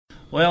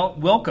Well,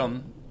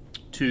 welcome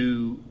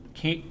to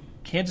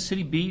Kansas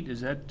City Beat.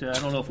 Is that I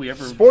don't know if we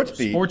ever Sports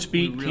Beat.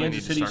 We really Kansas need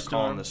to City start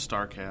calling this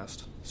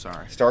Starcast.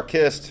 Sorry,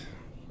 Starkist.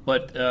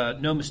 But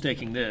no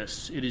mistaking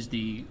this. It is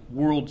the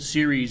World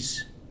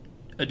Series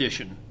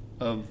edition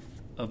of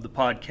the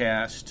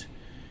podcast,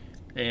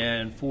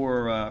 and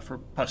for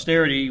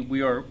posterity,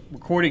 we are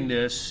recording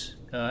this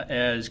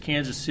as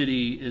Kansas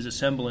City is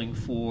assembling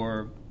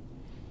for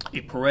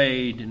a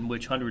parade in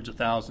which hundreds of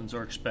thousands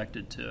are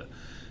expected to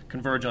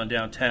converge on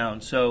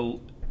downtown.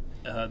 So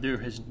there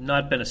has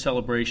not been a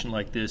celebration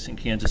like this in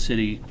Kansas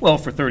City, well,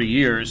 for 30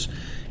 years,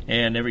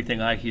 and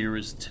everything I hear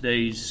is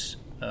today's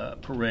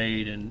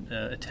parade and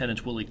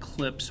attendance will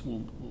eclipse,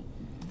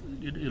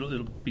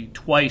 it'll be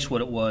twice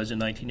what it was in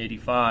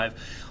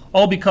 1985,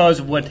 all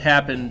because of what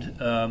happened,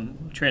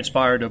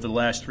 transpired over the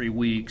last 3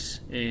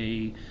 weeks,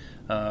 a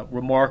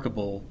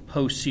remarkable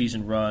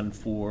postseason run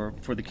for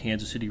the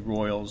Kansas City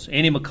Royals.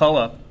 Andy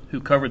McCullough,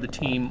 who covered the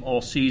team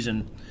all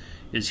season,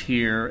 is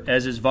here,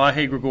 as is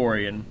Vahe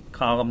Gregorian,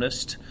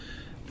 columnist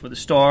for the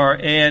Star,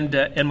 and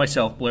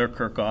myself, Blair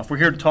Kirchhoff. We're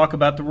here to talk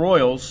about the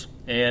Royals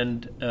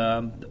and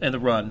the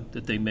run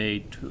that they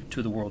made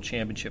to the World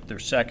Championship, their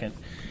second.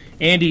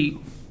 Andy,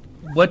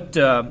 what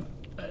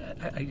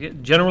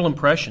general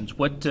impressions?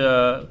 What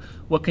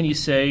can you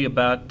say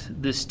about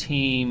this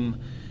team?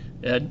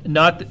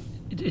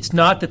 It's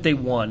not that they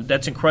won.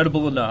 That's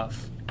incredible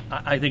enough.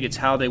 I think it's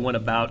how they went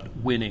about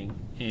winning.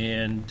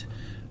 And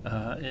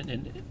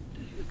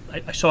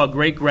I saw a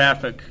great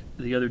graphic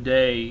the other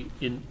day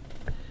in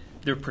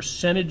their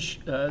percentage.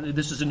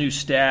 This is a new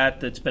stat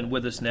that's been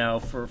with us now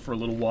for a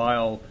little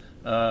while.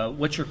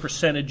 What's your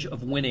percentage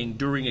of winning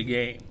during a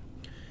game?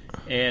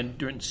 And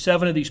during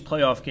 7 of these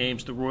playoff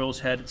games, the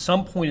Royals had at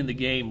some point in the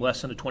game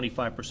less than a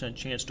 25%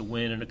 chance to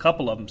win, and a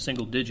couple of them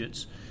single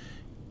digits,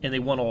 and they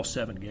won all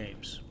 7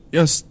 games.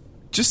 Yes.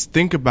 Just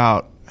think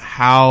about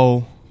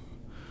how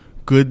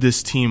good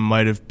this team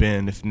might have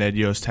been if Ned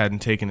Yost hadn't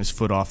taken his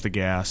foot off the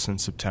gas in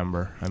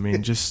September. I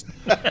mean, just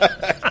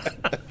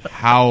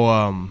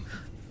how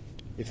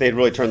if they had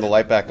really turned the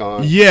light back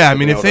on. Yeah, I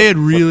mean, if they had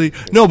really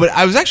no, but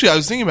I was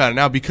thinking about it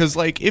now because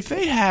like if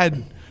they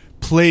had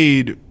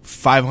played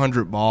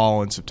 500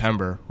 ball in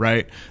September,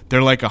 right?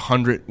 They're like a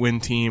 100-win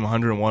team,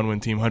 101-win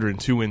team,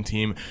 102-win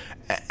team,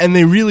 and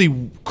they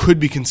really could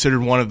be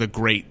considered one of the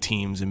great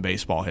teams in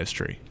baseball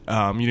history.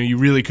 You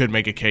really could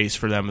make a case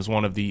for them as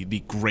one of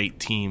the great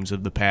teams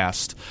of the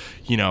past,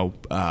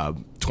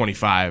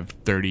 25,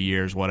 30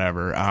 years,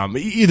 whatever.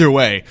 Either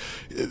way,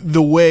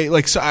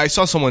 so I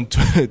saw someone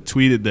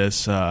tweeted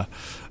this,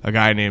 a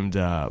guy named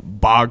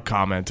Bog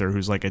Commenter,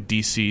 who's like a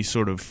DC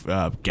sort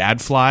of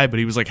gadfly, but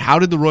he was like, how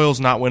did the Royals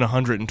not win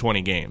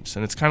 120 games?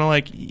 And it's kind of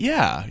like,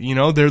 yeah,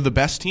 they're the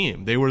best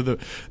team. They were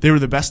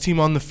the best team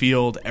on the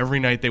field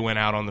every night they went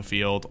out on the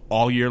field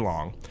all year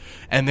long.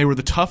 And they were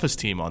the toughest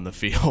team on the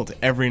field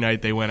every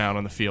night they went out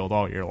on the field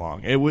all year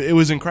long. It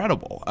was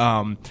incredible.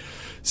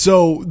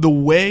 So the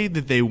way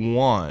that they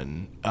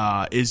won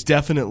is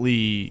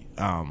definitely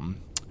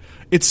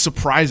it's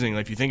surprising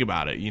if you think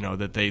about it,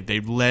 that they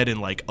led in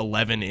like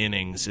 11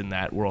 innings in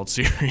that World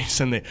Series,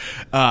 and they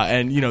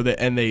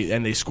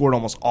scored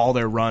almost all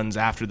their runs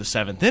after the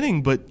 7th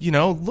inning. But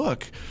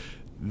look,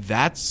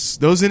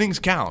 those innings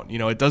count.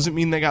 It doesn't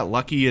mean they got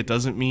lucky. It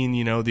doesn't mean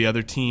the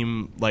other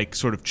team like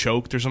sort of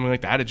choked or something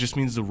like that. It just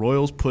means the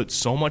Royals put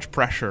so much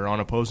pressure on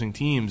opposing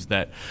teams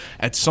that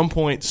at some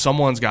point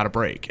someone's got to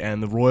break,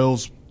 and the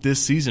Royals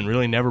this season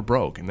really never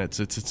broke, and it's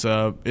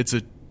a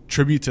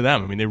tribute to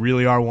them. I mean, they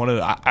really are one of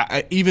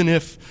the, even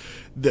if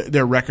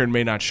their record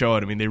may not show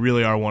it, I mean, they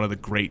really are one of the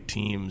great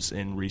teams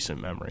in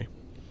recent memory.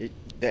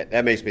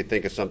 That makes me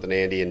think of something,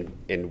 Andy,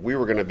 and we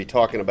were going to be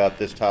talking about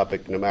this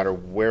topic no matter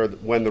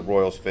when the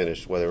Royals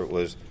finished, whether it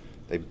was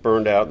they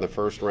burned out in the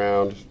first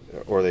round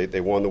or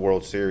they won the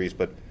World Series.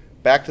 But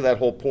back to that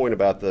whole point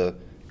about the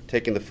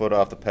taking the foot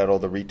off the pedal,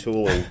 the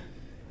retooling.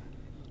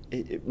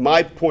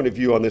 My point of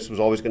view on this was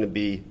always going to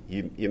be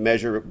you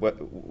measure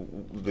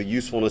the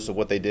usefulness of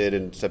what they did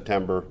in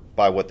September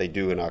by what they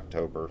do in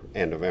October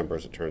and November,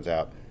 as it turns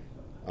out.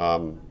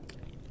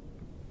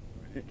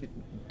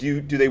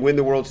 Do they win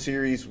the World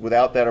Series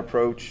without that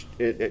approach?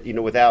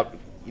 Without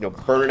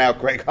burning out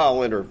Greg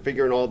Holland or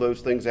figuring all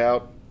those things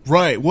out?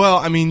 Right. Well,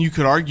 I mean, you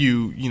could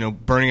argue,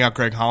 burning out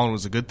Greg Holland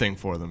was a good thing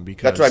for them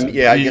because that's right.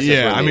 Yeah, I guess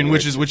that's what I mean,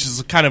 which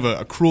is kind of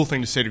a cruel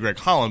thing to say to Greg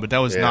Holland, but that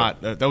was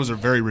not that was a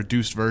very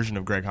reduced version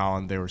of Greg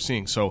Holland they were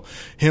seeing. So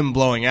him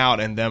blowing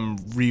out and them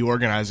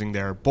reorganizing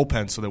their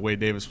bullpen so that Wade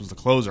Davis was the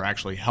closer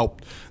actually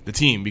helped the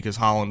team because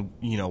Holland,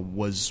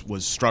 was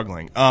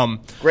struggling.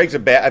 Greg's a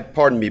bad.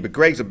 Pardon me, but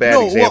Greg's a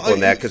bad example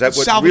in that because that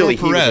was really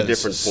he was a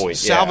different point.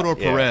 Salvador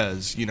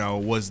Perez,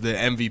 was the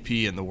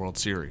MVP in the World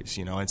Series,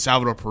 and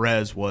Salvador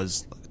Perez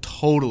was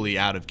totally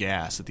out of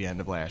gas at the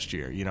end of last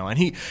year, and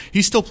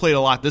he still played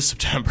a lot this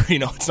September.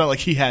 It's not like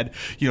he had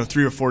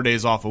 3 or 4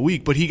 days off a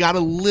week, but he got a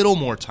little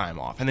more time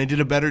off, and they did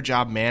a better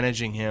job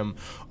managing him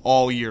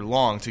all year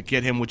long to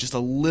get him with just a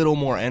little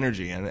more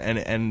energy,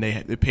 and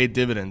they paid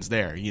dividends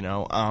there.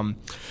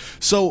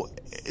 So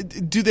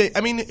do they? I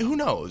mean, who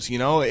knows?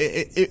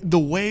 The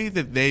way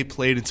that they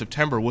played in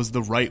September was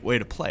the right way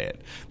to play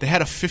it. They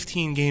had a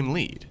 15-game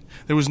lead.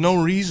 There was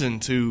no reason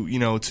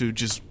to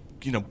just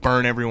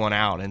burn everyone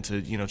out and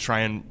to try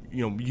and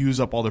use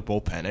up all their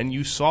bullpen. And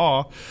you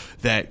saw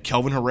that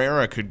Kelvin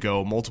Herrera could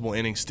go multiple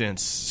inning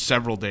stints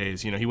several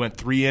days. He went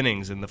 3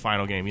 innings in the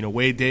final game.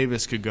 Wade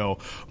Davis could go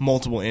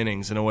multiple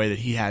innings in a way that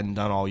he hadn't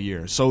done all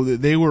year. So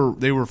they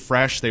were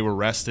fresh, they were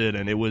rested,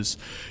 and it was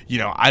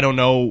I don't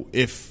know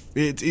if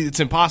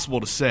it's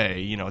impossible to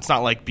say. It's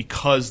not like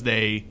because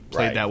they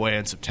played that way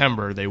in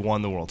September they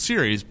won the World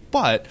Series,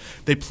 but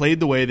they played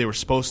the way they were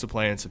supposed to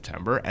play in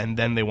September, and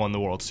then they won the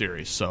World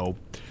Series. So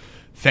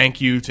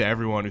thank you to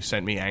everyone who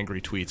sent me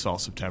angry tweets all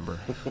September.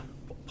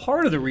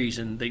 Part of the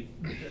reason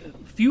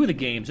few of the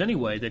games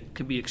anyway that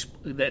could be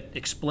that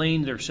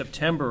explained their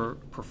September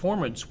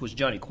performance was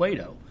Johnny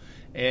Cueto,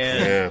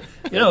 and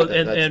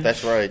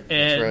that's right.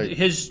 And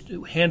his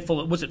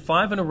handful, was it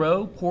 5 in a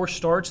row poor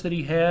starts that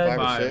he had?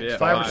 5 or 6.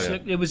 5 or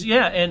 6. It was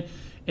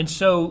and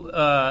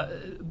so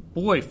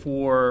boy,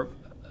 for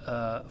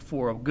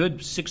a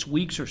good 6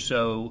 weeks or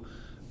so,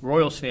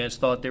 Royals fans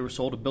thought they were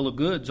sold a bill of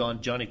goods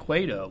on Johnny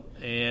Cueto,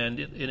 and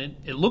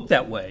it looked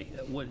that way.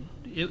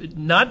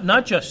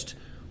 Not just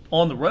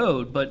on the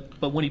road, but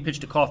when he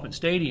pitched at Kauffman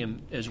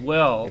Stadium as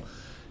well.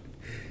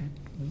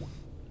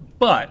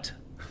 But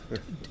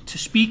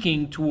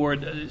speaking to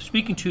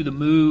the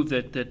move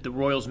that the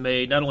Royals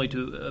made, not only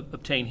to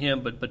obtain him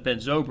but Ben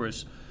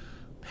Zobrist,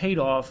 paid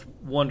off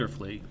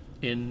wonderfully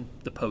in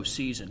the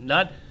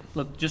postseason.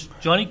 Just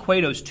Johnny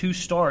Cueto's 2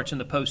 starts in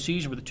the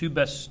postseason were the 2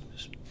 best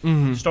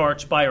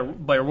starts by a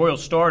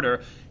Royals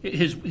starter.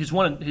 His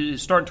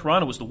start in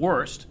Toronto was the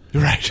worst.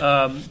 Right.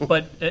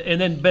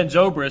 And then Ben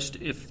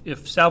Zobrist,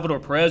 if Salvador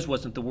Perez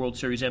wasn't the World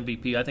Series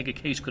MVP, I think a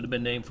case could have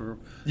been named for.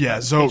 Yeah,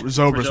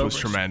 Zobrist was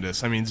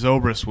tremendous. I mean,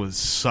 Zobrist was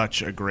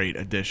such a great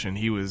addition.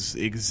 He was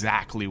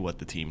exactly what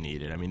the team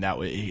needed. I mean, that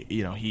way,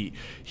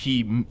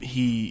 he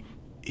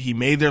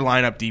made their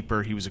lineup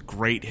deeper. He was a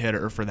great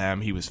hitter for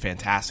them. He was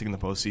fantastic in the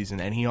postseason,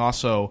 and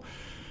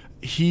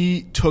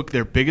he took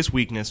their biggest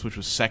weakness, which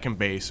was second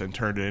base, and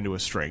turned it into a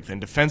strength.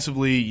 And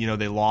defensively,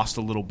 they lost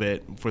a little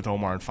bit with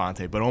Omar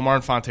Infante, but Omar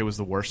Infante was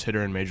the worst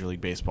hitter in Major League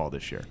Baseball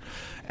this year.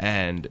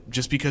 And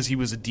just because he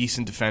was a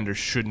decent defender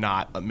should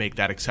not make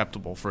that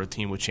acceptable for a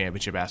team with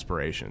championship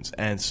aspirations.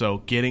 And so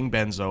getting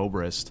Ben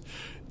Zobrist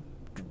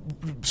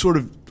sort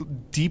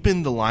of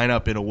deepened the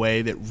lineup in a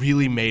way that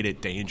really made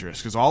it dangerous,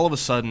 because all of a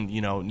sudden,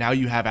 now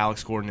you have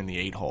Alex Gordon in the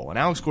 8 hole, and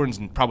Alex Gordon's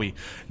probably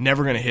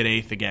never going to hit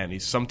 8th again.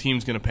 Some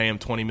team's going to pay him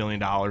 $20 million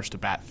to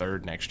bat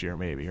 3rd next year,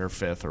 maybe, or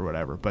 5th or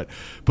whatever. But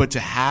to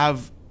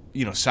have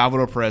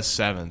Salvador Perez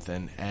 7th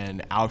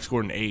and Alex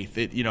Gordon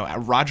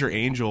 8th. Roger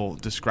Angel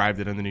described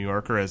it in the New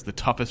Yorker as the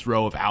toughest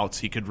row of outs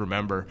he could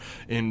remember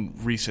in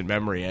recent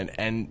memory,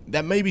 and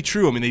that may be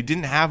true. I mean, they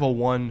didn't have a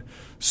one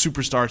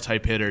superstar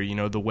type hitter,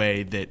 the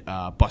way that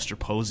Buster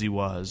Posey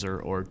was,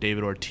 or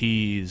David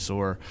Ortiz,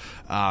 or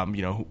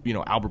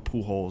Albert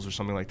Pujols or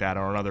something like that,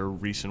 or another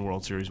recent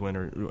World Series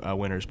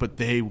winners. But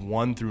they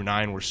 1 through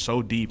 9 were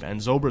so deep,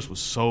 and Zobrist was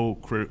so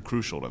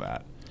crucial to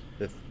that.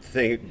 The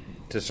thing,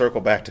 to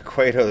circle back to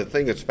Cueto, the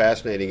thing that's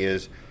fascinating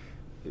is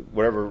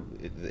whatever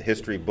the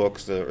history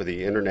books or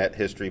the internet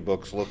history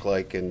books look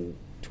like in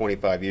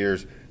 25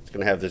 years, it's going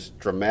to have this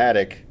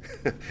dramatic,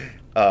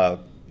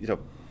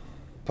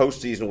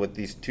 postseason with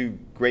these 2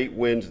 great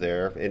wins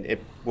there, and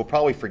we'll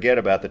probably forget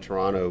about the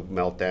Toronto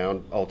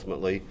meltdown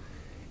ultimately.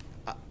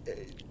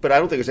 But I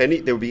don't think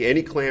there would be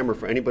any clamor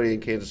for anybody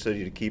in Kansas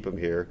City to keep him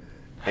here,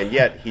 and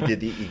yet he did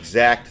the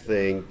exact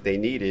thing they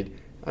needed.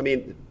 I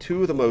mean,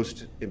 2 of the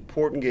most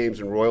important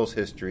games in Royals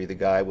history, the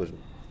guy was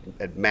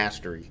at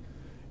mastery.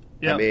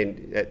 Yeah. I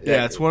mean,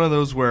 it's one of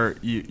those where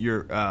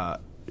you're.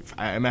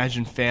 I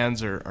imagine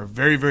fans are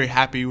very, very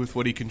happy with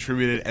what he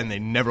contributed, and they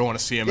never want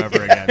to see him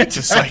ever again.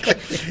 Just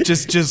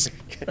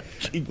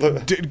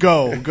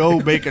go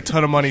make a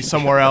ton of money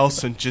somewhere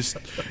else, and just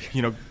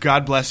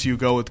God bless you,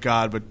 go with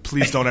God, but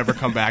please don't ever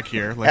come back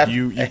here,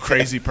 you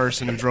crazy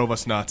person who drove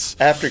us nuts.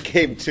 After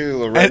Game 2,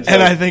 Lorenzo,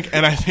 and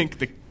I think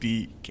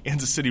the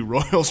Kansas City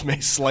Royals may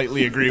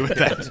slightly agree with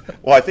that.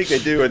 Well, I think they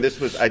do, and this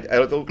was I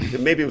don't know,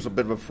 maybe it was a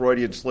bit of a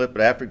Freudian slip,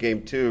 but after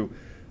Game 2,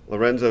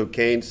 Lorenzo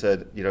Cain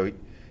said,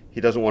 he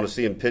doesn't want to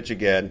see him pitch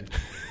again.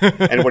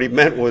 And what he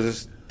meant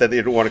was that they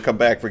didn't want to come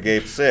back for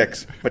Game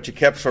 6. But you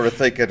kept sort of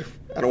thinking,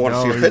 I don't want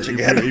to see him pitch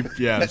again.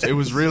 It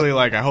was really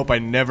like, I hope I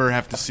never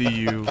have to see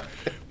you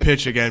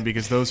pitch again,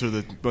 because those are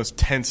the most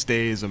tense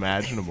days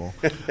imaginable.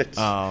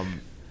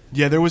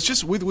 There was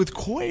just, with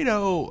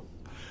Cueto,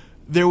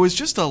 there was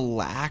just a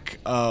lack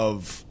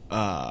of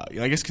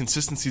I guess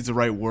consistency is the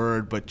right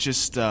word, but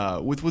just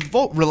with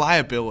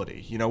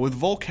reliability. With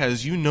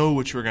Volquez, you know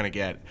what you're going to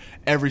get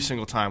every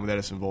single time with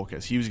Edison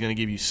Volquez. He was going to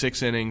give you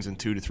 6 innings and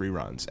 2 to 3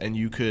 runs, and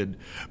you could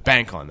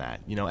bank on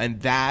that.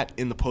 And that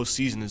in the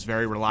postseason is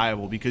very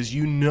reliable because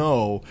you're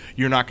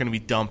not going to be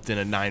dumped in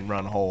a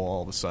 9-run hole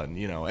all of a sudden.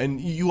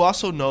 And you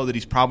also know that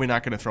he's probably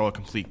not going to throw a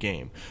complete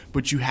game,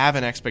 but you have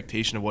an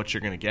expectation of what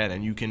you're going to get,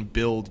 and you can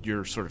build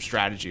your sort of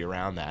strategy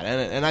around that.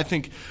 And I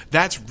think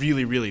that's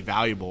really, really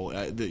valuable.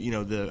 You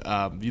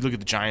look at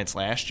the Giants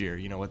last year.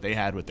 What they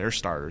had with their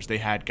starters. They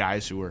had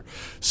guys who were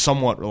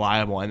somewhat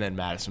reliable, and then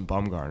Madison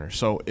Bumgarner.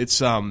 So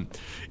it's an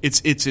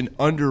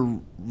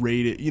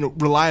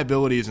underrated.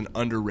 Reliability is an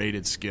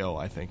underrated skill,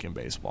 I think, in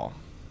baseball.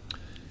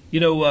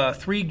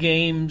 3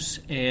 games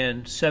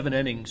and 7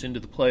 innings into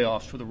the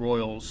playoffs for the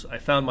Royals, I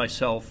found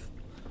myself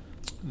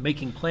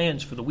making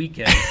plans for the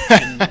weekend,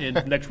 in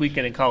next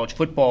weekend in college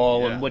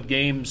football, and what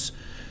games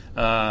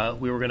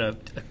we were going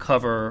to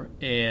cover,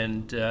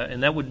 and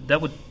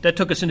that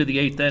took us into the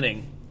 8th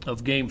inning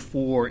of Game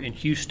 4 in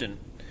Houston.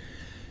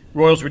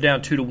 Royals were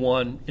down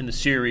 2-1 in the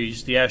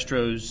series. The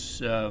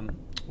Astros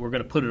were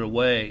going to put it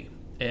away,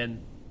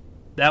 and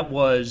that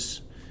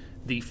was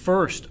the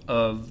first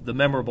of the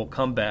memorable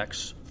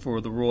comebacks for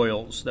the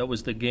Royals. That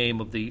was the game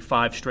of the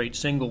 5 straight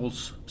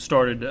singles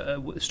started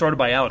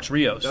by Alex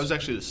Rios. That was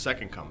actually the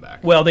second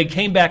comeback. Well, they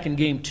came back in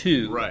Game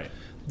 2. Right.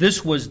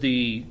 This was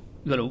the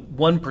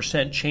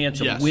 1% chance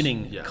of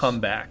winning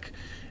comeback,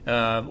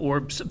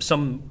 or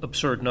some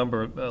absurd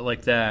number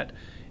like that.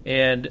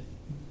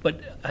 But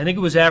I think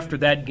it was after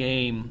that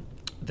game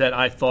that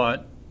I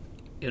thought,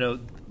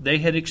 they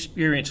had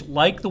experienced,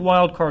 like the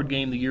wild card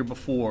game the year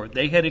before.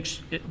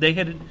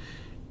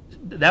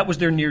 That was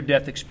their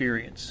near-death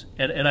experience,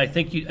 and I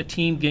think a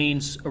team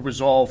gains a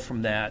resolve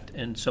from that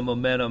and some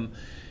momentum.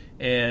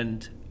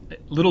 And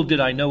little did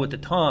I know at the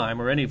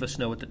time, or any of us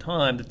know at the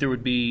time, that there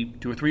would be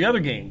 2 or 3 other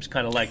games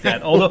kind of like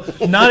that. Although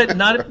not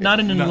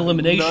in an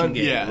elimination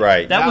game. Yeah.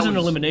 Right. That was an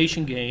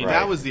elimination game.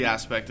 That was the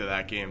aspect of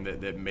that game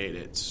that made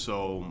it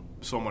so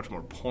much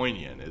more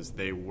poignant, as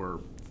they were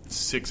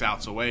 6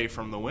 outs away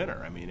from the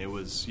winner. I mean, it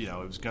was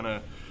going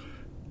to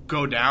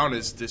go down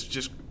as this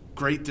just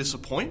great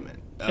disappointment.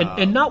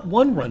 And not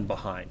 1 run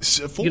behind.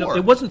 4.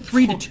 It wasn't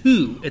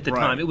 3-2 at the Right.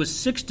 time. It was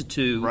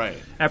 6-2. Right.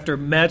 After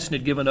Madsen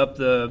had given up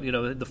the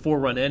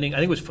 4-run inning. I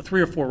think it was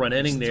 3 or 4 run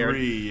inning there.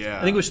 3, yeah.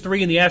 I think it was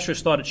 3, and the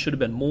Astros thought it should have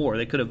been more.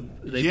 They could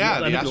have. The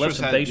Astros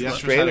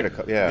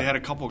had a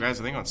couple guys,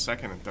 I think, on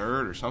second and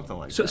third or something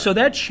like that. So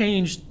that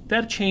changed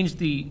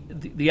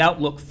the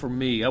outlook for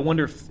me. I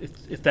wonder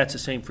if that's the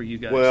same for you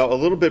guys. Well, a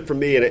little bit for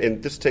me,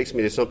 and this takes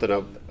me to something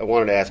I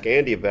wanted to ask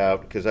Andy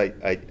about, because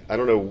I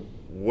don't know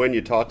when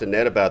you talked to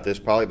Ned about this,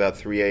 probably about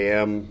 3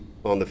 a.m.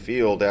 on the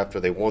field after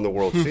they won the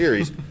World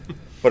Series,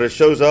 but it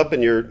shows up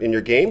in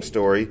your game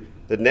story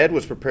that Ned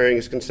was preparing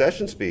his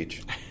concession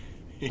speech.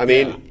 I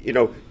mean,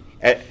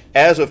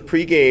 as of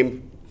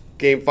pregame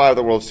Game 5 of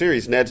the World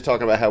Series, Ned's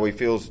talking about how he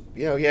feels,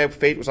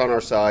 fate was on our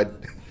side.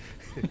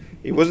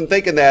 He wasn't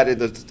thinking that in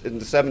the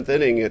 7th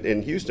inning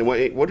in Houston.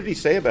 What did he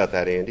say about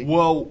that, Andy?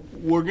 Well,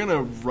 we're going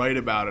to write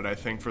about it, I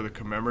think, for the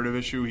commemorative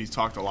issue. He's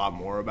talked a lot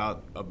more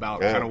about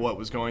kind of what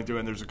was going through,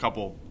 and there's a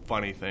couple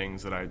funny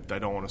things that I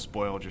don't want to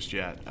spoil just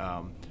yet.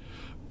 I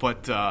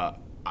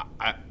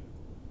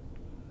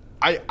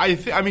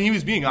mean, he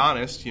was being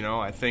honest.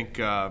 I think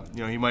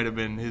he might have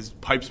been, his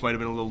pipes might have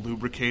been a little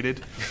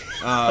lubricated.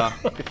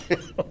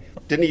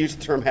 Didn't he use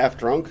the term half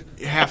drunk?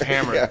 Half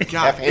hammered. Yeah, God,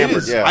 half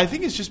hammered. Yeah. I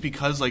think it's just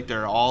because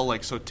they're all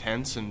so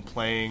tense and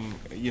playing.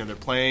 They're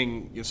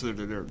playing. So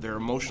their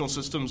emotional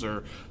systems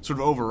are sort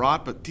of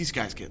overwrought. But these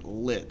guys get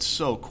lit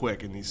so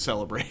quick in these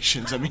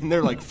celebrations. I mean,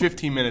 they're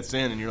 15 minutes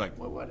in, and you're like,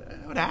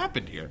 what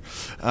happened here?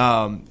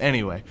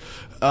 Anyway,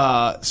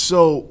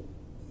 so.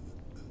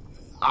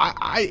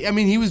 I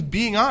mean, he was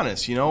being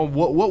honest.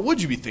 What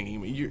would you be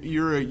thinking?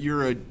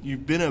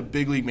 You've been a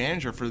big league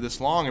manager for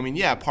this long. I mean,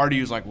 yeah, part of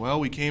you was like, well,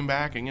 we came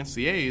back against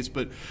the A's,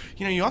 but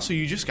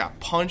you just got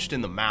punched in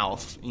the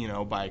mouth,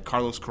 by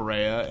Carlos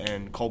Correa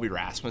and Colby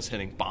Rasmus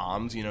hitting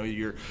bombs.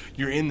 You're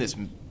in this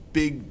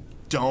big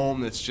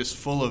dome that's just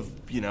full of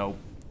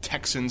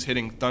Texans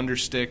hitting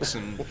thundersticks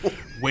and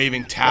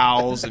waving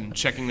towels and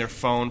checking their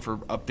phone for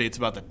updates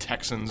about the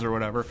Texans or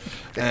whatever,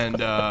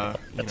 and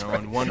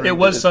and wondering. It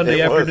was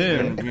Sunday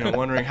afternoon. And,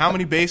 wondering how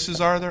many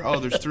bases are there. Oh,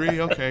 there's 3.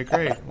 Okay,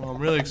 great. Well,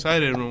 I'm really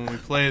excited when we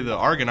play the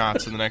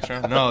Argonauts in the next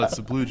round. No, it's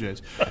the Blue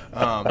Jays.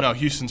 No,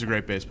 Houston's a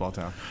great baseball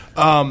town.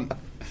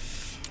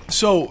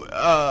 So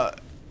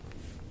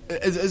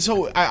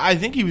I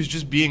think he was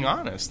just being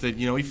honest that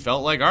he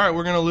felt like, all right,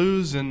 we're going to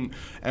lose and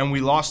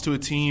we lost to a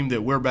team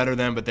that we're better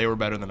than, but they were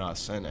better than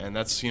us, and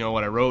that's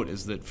what I wrote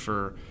is that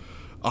for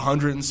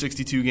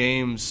 162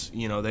 games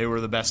they were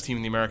the best team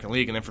in the American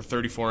League, and then for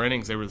 34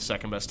 innings they were the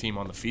second best team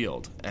on the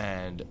field,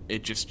 and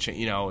it just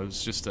it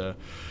was just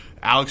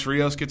Alex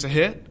Rios gets a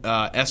hit,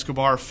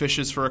 Escobar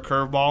fishes for a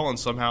curveball and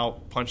somehow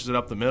punches it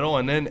up the middle,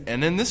 and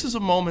then this is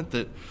a moment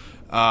that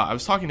I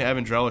was talking to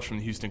Evan Drellich from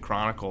the Houston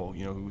Chronicle,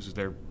 who was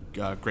their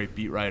great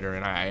beat writer,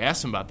 and I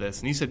asked him about this,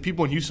 and he said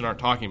people in Houston aren't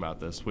talking about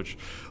this, which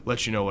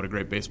lets you know what a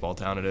great baseball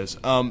town it is.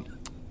 Ben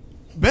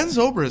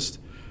Zobrist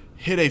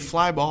hit a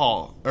fly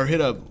ball, or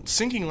hit a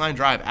sinking line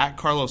drive at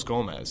Carlos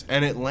Gomez,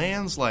 and it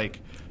lands like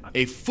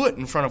a foot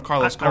in front of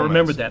Carlos Gomez. I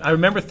remember that. I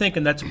remember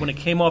thinking that's when it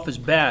came off his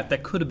bat,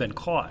 that could have been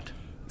caught.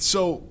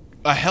 So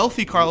a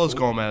healthy Carlos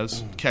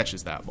Gomez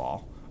catches that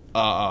ball.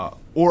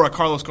 Or a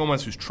Carlos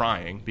Gomez who's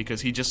trying,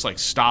 because he just like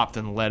stopped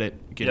and let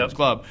it get in his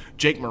glove.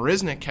 Jake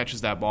Marisnick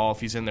catches that ball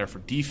if he's in there for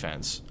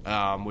defense,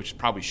 which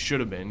probably should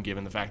have been,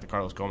 given the fact that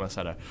Carlos Gomez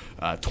had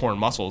torn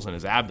muscles in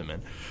his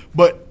abdomen.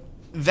 But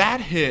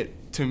that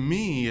hit, to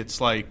me,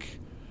 it's like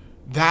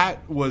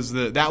that was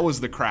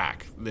the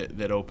crack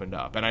that opened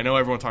up. And I know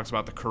everyone talks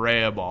about the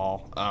Correa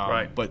ball,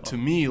 right? But to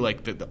me,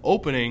 like the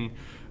opening.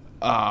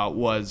 They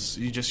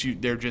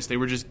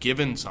were just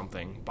given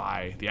something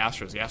by the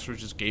Astros. The Astros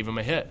just gave him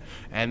a hit,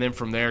 and then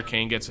from there,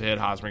 Kane gets a hit,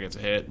 Hosmer gets a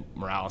hit,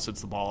 Morales hits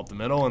the ball up the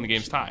middle, and the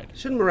game's tied.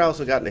 Shouldn't Morales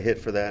have gotten a hit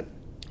for that?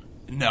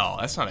 No,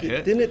 that's not a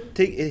hit. Didn't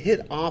it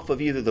hit off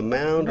of either the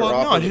mound or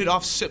off? No, it hit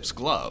off Sip's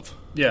glove.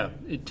 Yeah,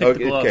 it took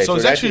the glove. Okay, so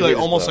it's actually like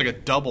almost glove. like a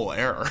double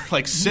error.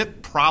 Like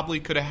Sip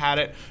probably could have had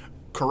it.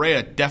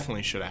 Correa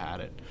definitely should have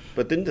had it.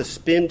 But didn't the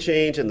spin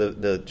change and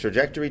the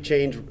trajectory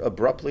change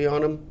abruptly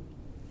on him?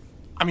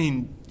 I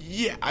mean,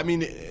 yeah. I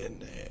mean,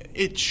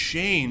 it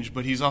changed,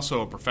 but he's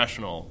also a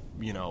professional.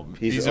 You know,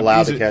 he's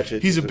allowed to catch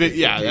it. He's a bit,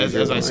 yeah.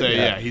 As I say,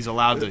 yeah. He's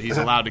allowed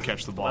to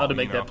catch the ball. Allowed to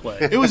make that play.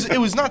 It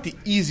was not the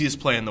easiest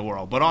play in the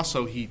world, but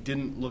also he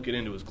didn't look it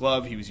into his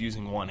glove. He was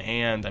using one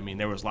hand. I mean,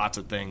 there was lots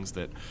of things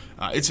that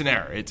it's an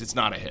error. It's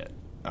not a hit.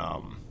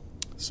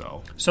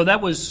 So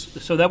that was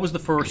the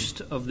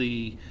first of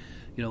the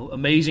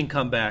amazing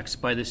comebacks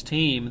by this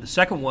team. The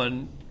second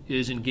one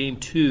is in Game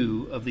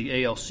 2 of the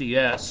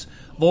ALCS.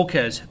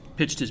 Volquez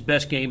pitched his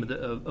best game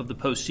of the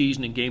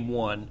postseason in Game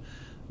 1.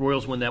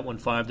 Royals win that one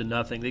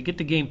 5-0. They get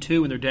to Game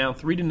 2 and they're down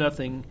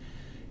 3-0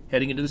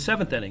 heading into the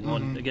seventh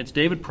inning against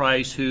David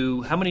Price,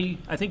 who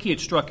I think he had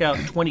struck out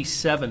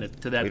 27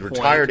 to that point.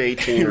 Retired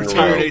 18 in a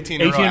row.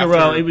 18 in a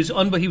row. It was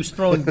he was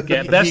throwing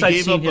best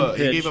I've seen him pitch.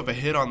 He gave up a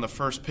hit on the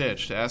first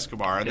pitch to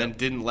Escobar and then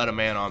didn't let a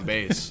man on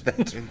base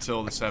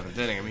until the seventh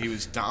inning. I mean, he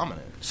was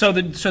dominant. So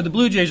the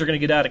Blue Jays are going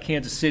to get out of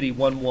Kansas City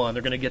 1-1.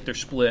 They're going to get their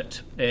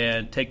split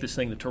and take this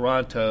thing to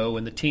Toronto.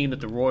 And the team that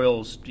the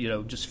Royals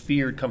just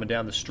feared coming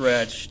down the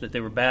stretch, that they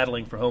were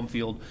battling for home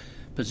field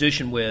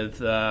position with,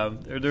 they're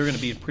going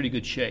to be in pretty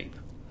good shape.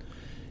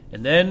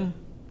 And then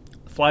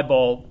the fly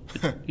ball,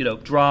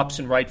 drops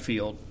in right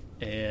field,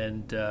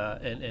 and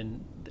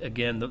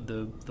again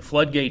the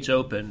floodgates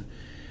open,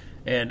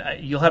 and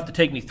you'll have to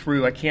take me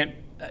through. I can't.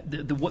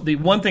 The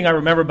one thing I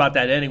remember about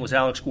that inning was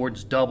Alex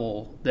Gordon's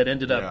double that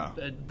ended up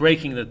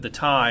breaking the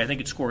tie. I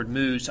think it scored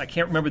Moose. I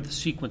can't remember the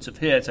sequence of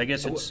hits. I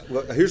guess it's.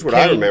 Well, here's what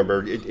Kane. I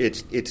remember.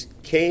 It's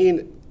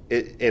Kane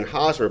and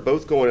Hosmer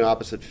both going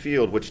opposite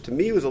field, which to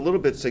me was a little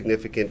bit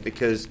significant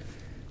because,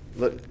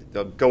 going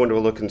to a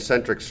little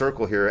concentric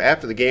circle here,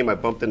 after the game I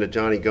bumped into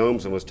Johnny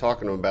Gomes and was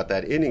talking to him about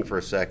that inning for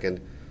a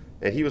second,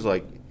 and he was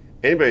like,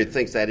 anybody who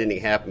thinks that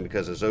inning happened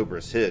because of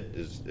Zobrist's hit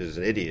is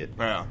an idiot.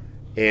 Yeah.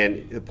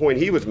 And the point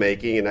he was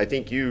making, and I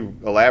think you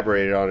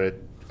elaborated on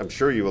it, I'm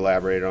sure you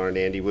elaborated on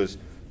it, Andy, was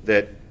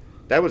that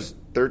was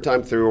third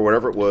time through or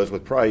whatever it was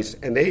with Price,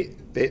 and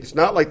it's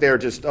not like they're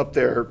just up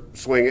there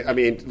swinging. I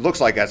mean, it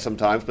looks like that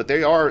sometimes, but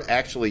they are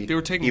actually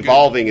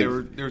evolving.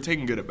 They were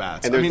taking good at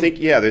bats, and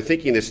they're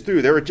thinking this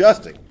through. They're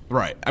adjusting.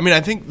 Right. I mean,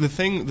 I think the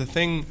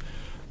thing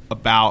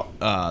about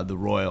the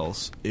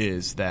Royals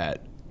is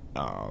that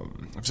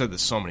I've said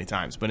this so many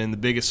times, but in the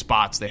biggest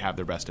spots they have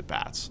their best at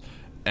bats,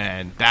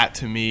 and that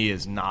to me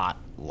is not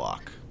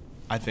luck.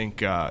 I think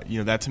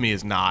that to me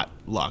is not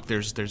luck.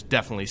 There's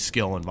definitely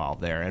skill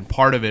involved there, and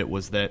part of it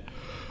was that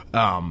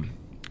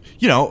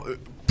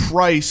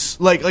Price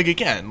like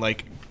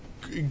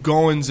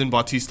Goins and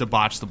Bautista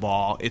botched the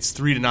ball. It's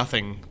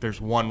 3-0.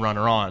 There's one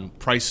runner on.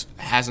 Price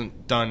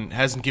hasn't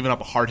given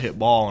up a hard hit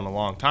ball in a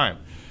long time.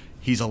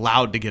 He's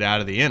allowed to get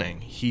out of the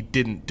inning. He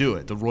didn't do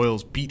it. The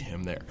Royals beat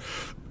him there.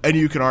 And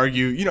you can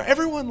argue,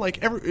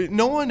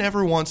 no one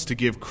ever wants to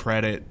give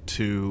credit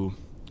to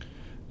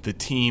the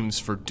teams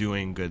for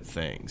doing good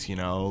things,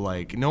 no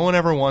one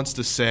ever wants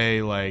to say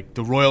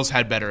the Royals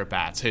had better at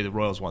bats. Hey, the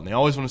Royals won. They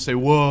always want to say,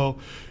 whoa,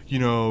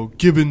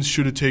 Gibbons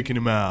should have taken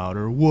him out,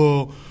 or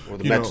whoa, or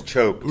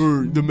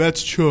the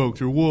Mets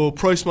choked, or whoa,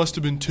 Price must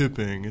have been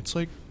tipping. It's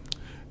like,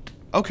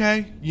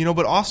 okay,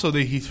 but also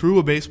he threw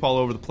a baseball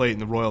over the plate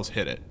and the Royals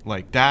hit it.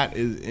 That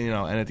is, and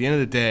at the end of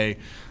the day,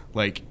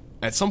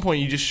 at some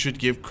point you just should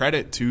give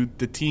credit to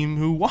the team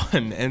who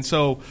won. And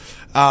so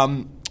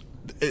I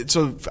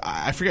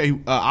forget,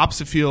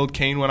 opposite field,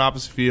 Kane went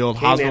opposite field,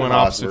 Hosmer went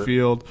opposite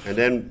field, and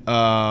then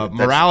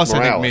Morales,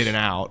 I think, made an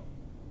out.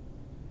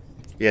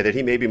 Yeah, did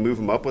he maybe move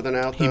him up with an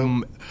out,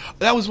 though?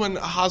 That was when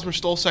Hosmer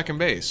stole second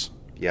base.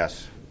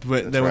 Yes.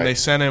 But then when they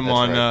sent him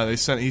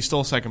he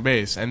stole second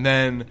base, and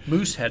then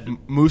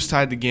Moose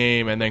tied the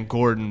game, and then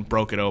Gordon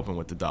broke it open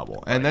with the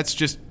double. And that's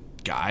just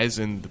guys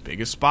in the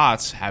biggest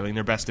spots having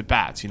their best at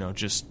bats,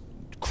 just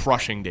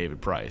crushing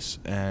David Price,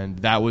 and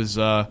that was.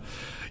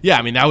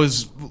 That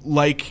was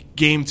like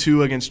Game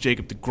 2 against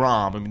Jacob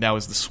deGrom. I mean, that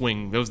was the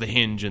swing, that was the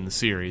hinge in the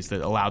series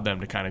that allowed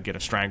them to kind of get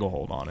a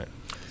stranglehold on it.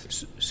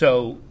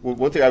 So,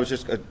 one thing I was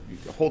just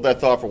hold that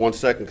thought for 1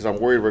 second because I'm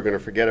worried we're going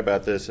to forget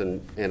about this,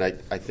 and I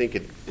think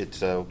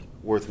it's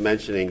worth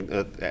mentioning.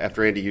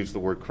 After Andy used the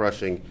word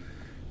crushing,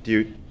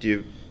 can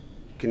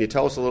you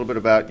tell us a little bit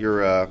about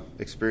your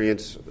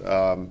experience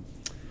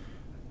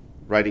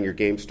writing your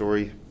game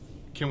story?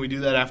 Can we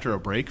do that after a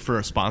break for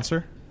a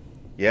sponsor?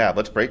 Yeah,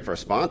 let's break for a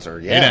sponsor.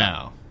 Yeah. Hey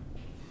now.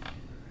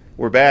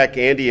 We're back,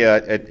 Andy,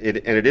 and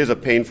it is a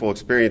painful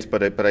experience,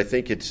 but I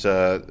think it's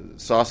how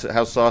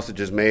sausage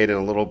is made, and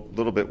a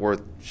little bit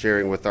worth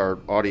sharing with our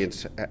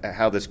audience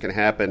how this can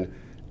happen.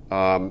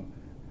 And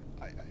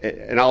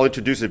I'll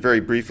introduce it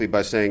very briefly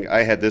by saying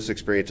I had this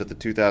experience at the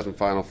 2005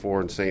 Final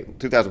Four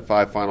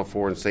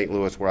in St.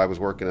 Louis, where I was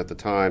working at the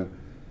time.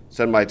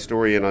 Send my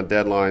story in on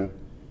deadline,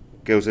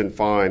 goes in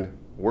fine.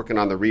 Working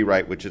on the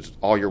rewrite, which is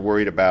all you're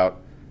worried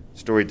about.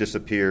 Story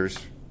disappears.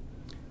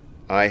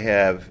 I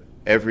have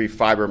every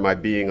fiber of my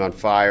being on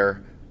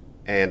fire,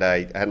 and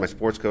I had my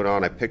sports coat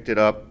on. I picked it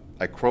up,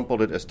 I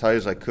crumpled it as tight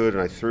as I could,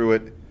 and I threw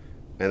it.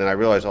 And then I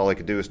realized all I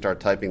could do is start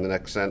typing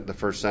the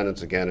first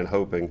sentence again and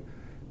hoping.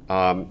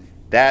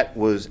 That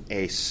was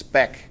a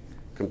speck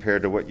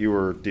compared to what you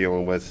were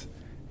dealing with.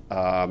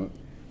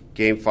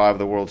 Game 5 of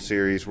the World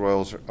Series,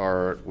 Royals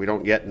we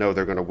don't yet know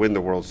they're going to win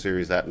the World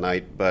Series that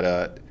night,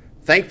 but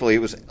thankfully it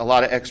was a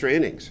lot of extra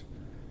innings.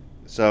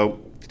 So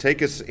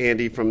take us,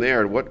 Andy, from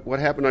there. What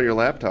happened on your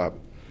laptop?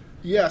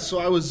 Yeah, so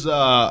I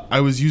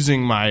was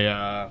using my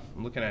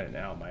I'm looking at it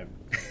now, my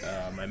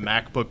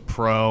MacBook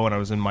Pro, and I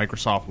was in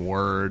Microsoft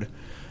Word,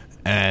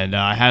 and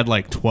I had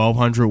like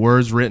 1,200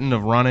 words written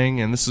of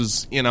running, and this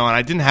is, and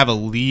I didn't have a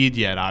lead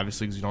yet,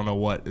 obviously, because you don't know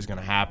what is going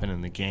to happen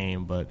in the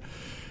game, but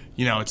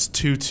it's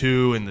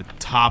 2-2 in the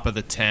top of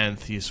the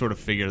 10th. You sort of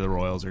figure the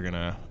Royals are going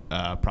to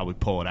probably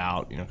pull it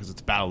out, because it's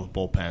a battle of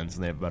bullpens,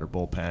 and they have a better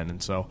bullpen,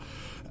 and so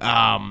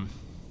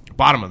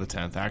bottom of the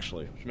 10th,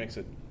 actually, which makes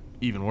it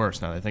even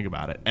worse now that I think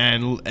about it.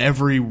 And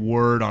every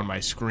word on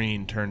my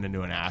screen turned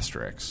into an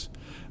asterisk.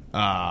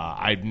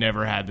 I'd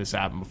never had this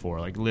happen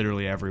before. Like,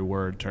 literally every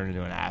word turned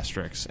into an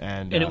asterisk.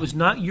 And it was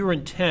not your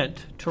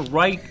intent to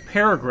write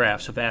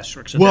paragraphs of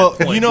asterisks at that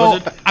point,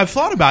 was it? I've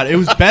thought about it. It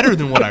was better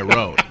than what I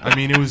wrote. I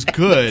mean, it was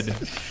good.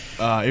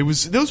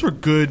 Those were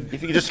good.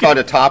 If you could just find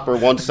a top or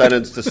one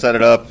sentence to set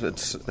it up,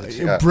 it's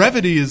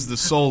brevity is the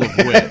soul of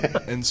wit,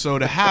 and so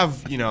to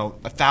have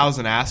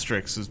 1,000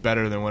 asterisks is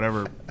better than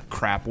whatever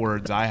crap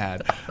words I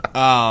had.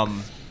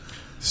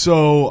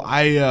 So so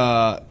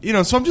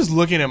I'm just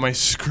looking at my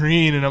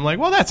screen and I'm like,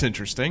 well, that's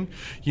interesting.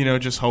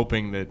 Just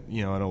hoping that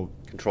it'll.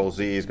 Control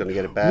Z is going to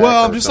get it back.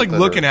 Well, I'm just like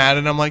looking at it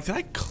and I'm like, did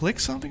I click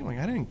something? I'm like,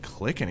 I didn't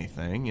click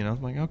anything.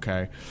 I'm like,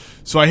 okay.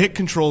 So I hit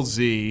Control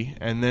Z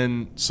and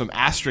then some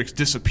asterisks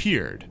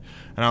disappeared.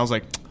 And I was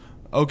like,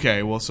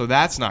 okay, well, so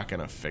that's not going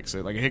to fix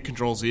it. Like, I hit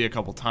Control Z a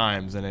couple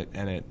times and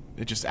it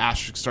just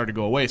asterisks started to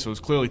go away. So it was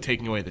clearly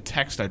taking away the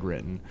text I'd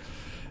written.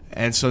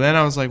 And so then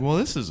I was like, well,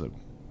 this is a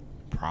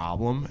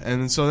problem.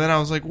 And so then I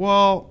was like,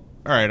 well,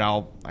 all right,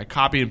 I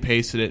copied and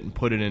pasted it and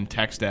put it in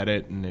text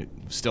edit, and it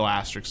was still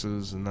asterisks.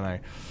 And then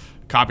I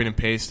copied and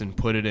pasted and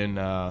put it in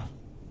Gmail,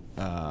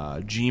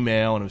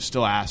 and it was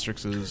still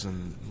asterisks.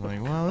 And I'm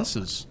like, well, this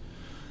is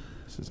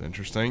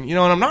interesting, and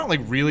I'm not like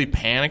really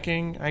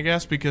panicking, I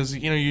guess, because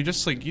you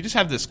just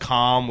have this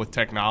calm with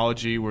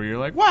technology where you're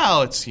like,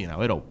 well, it's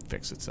it'll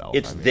fix itself.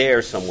 It's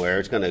there somewhere.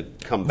 It's going to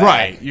come back.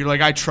 Right. You're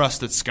like, I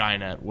trust that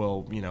Skynet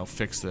will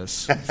fix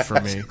this for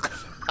me.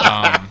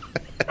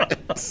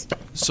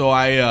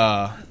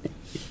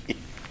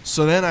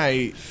 So then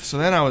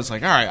I was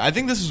like, all right, I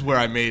think this is where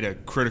I made a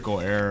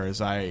critical error.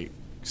 Is I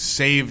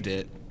saved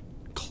it,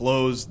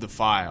 closed the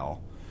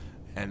file,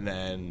 and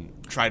then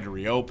tried to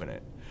reopen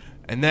it.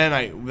 And then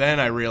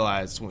I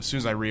realized as soon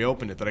as I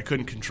reopened it that I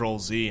couldn't Control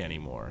Z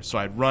anymore. So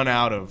I'd run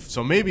out of.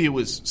 So maybe it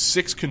was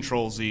 6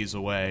 Control Zs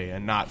away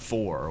and not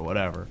 4 or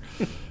whatever.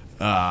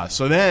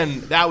 So then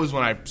that was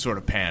when I sort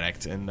of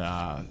panicked and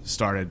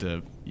started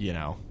to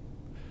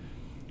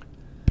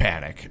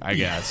panic, I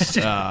guess.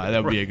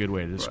 That would be a good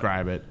way to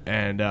describe it.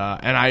 And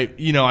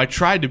I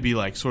tried to be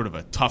like sort of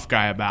a tough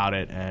guy about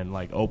it and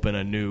like open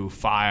a new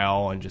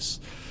file and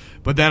just.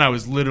 But then I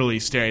was literally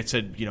staring. It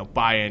said,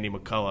 by Andy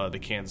McCullough, the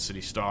Kansas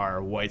City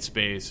Star, white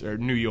space, or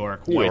New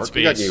York, white space.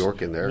 You got New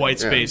York in there. White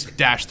space,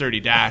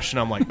 -30, and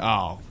I'm like,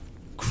 oh,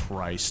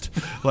 Christ.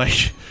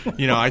 Like,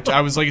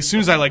 I was like, as soon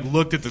as I like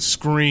looked at the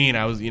screen,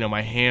 I was,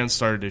 my hands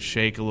started to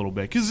shake a little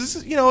bit. Because this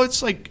is,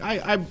 it's like,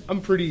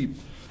 I'm pretty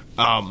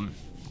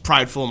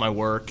prideful in my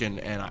work, and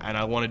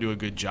I want to do a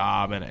good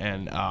job,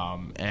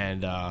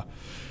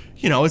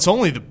 it's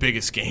only the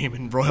biggest game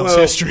in Royals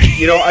history.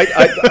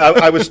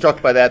 I was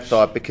struck by that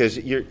thought because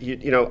I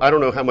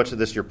don't know how much of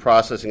this you're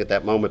processing at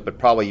that moment, but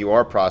probably you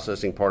are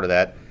processing part of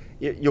that.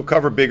 You'll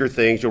cover bigger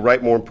things. You'll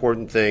write more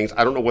important things.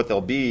 I don't know what they'll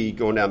be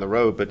going down the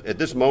road, but at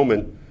this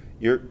moment,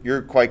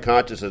 you're quite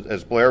conscious,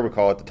 as Blair would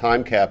call it, the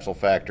time capsule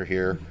factor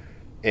here,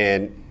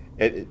 and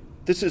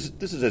this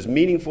is as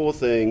meaningful a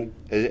thing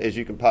as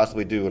you can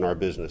possibly do in our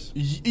business.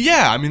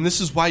 Yeah, I mean, this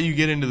is why you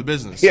get into the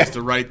business, is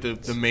to write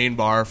the main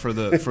bar for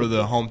the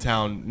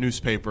hometown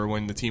newspaper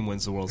when the team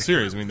wins the World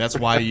Series. I mean, that's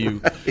why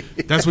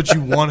that's what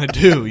you want to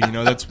do. You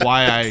know, that's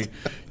why I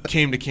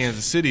came to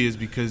Kansas City, is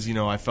because, you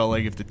know, I felt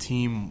like if the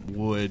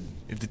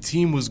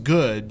team was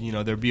good, you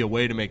know, there'd be a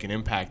way to make an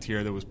impact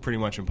here that was pretty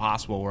much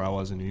impossible where I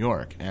was in New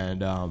York,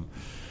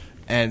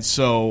 and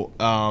so.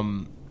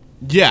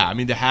 Yeah, I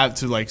mean,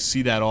 to like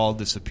see that all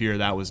disappear,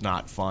 that was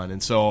not fun.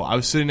 And so I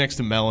was sitting next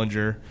to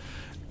Mellinger,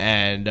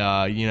 and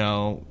you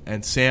know,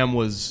 and Sam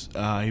was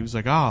he was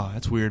like, "Oh,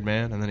 that's weird,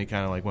 man." And then he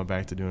kind of like went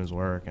back to doing his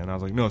work, and I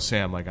was like, "No,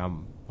 Sam, like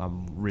I'm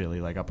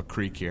really like up a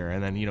creek here."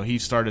 And then, you know, he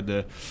started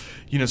to,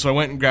 you know, so I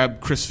went and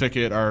grabbed Chris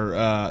Fickett,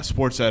 our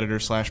sports editor /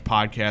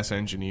 podcast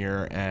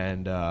engineer,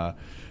 and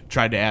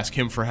tried to ask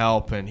him for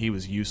help, and he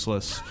was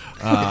useless.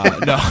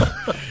 No,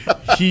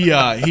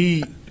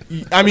 he.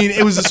 I mean,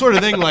 it was the sort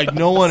of thing like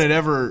no one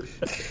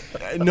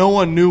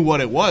knew what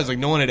it was. Like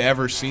no one had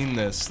ever seen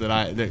this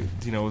that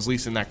you know, was at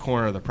least in that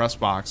corner of the press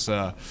box.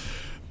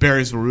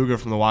 Barry Zvaruga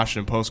from the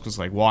Washington Post was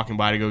like walking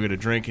by to go get a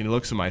drink, and he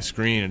looks at my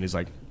screen and he's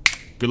like,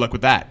 "Good luck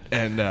with that,"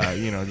 and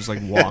you know, just like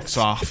walks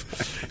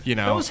off. You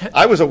know,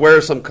 I was aware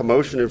of some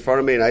commotion in front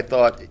of me, and I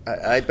thought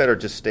I better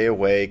just stay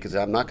away because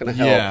I'm not going to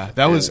help. Yeah,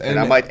 that was, and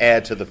I might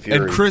add to the fury.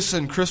 And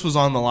Chris was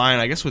on the line,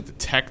 I guess, with the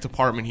tech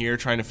department here,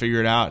 trying to figure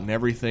it out, and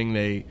everything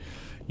they,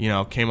 you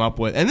know, came up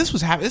with. And this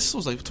was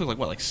like, it took like,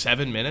 what, like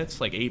 7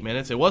 minutes, like 8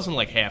 minutes? It wasn't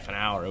like half an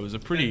hour. It was a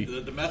pretty...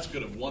 The Mets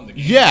could have won the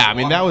game. Yeah, I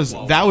mean, that was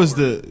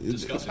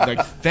the...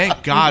 Like,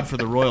 thank God for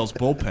the Royals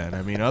bullpen.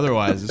 I mean,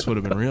 otherwise this would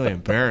have been really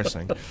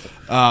embarrassing.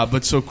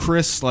 But so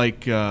Chris,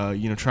 like, you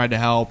know, tried to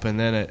help, and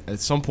then at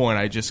some point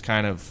I just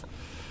kind of...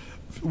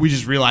 We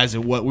just realized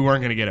that we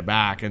weren't going to get it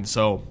back, and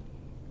so,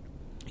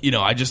 you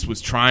know, I just was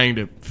trying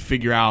to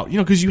figure out, you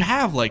know, because you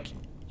have, like...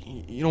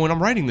 You know, when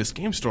I'm writing this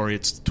game story,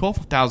 it's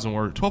 12,000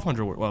 words,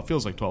 1,200 words. Well, it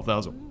feels like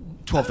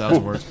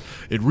 12,000 words.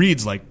 It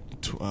reads like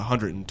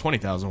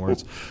 120,000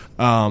 words.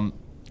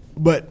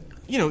 But,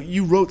 you know,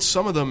 you wrote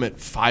some of them at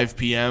 5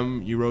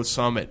 p.m., you wrote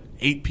some at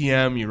 8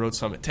 p.m., you wrote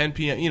some at 10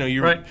 p.m. You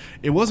know, right.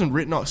 It wasn't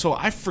written off. So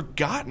I've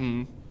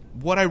forgotten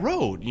what I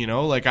wrote, you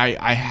know. Like,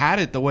 I had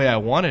it the way I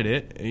wanted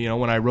it, you know,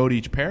 when I wrote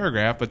each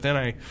paragraph, but then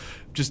I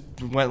just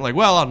went like,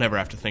 well, I'll never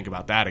have to think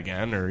about that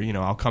again, or, you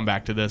know, I'll come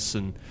back to this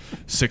in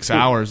 6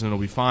 hours and it'll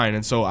be fine.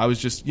 And so I was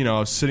just, you know, I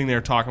was sitting there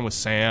talking with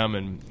Sam,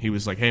 and he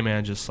was like, hey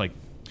man, just like,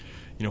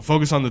 you know,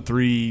 focus on the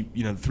three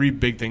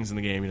big things in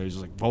the game. You know, he's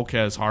just like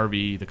Volquez,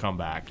 Harvey, the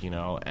comeback, you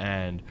know.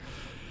 And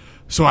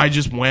so I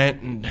just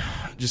went and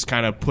just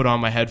kind of put on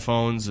my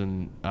headphones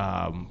and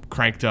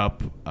cranked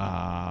up,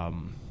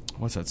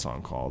 what's that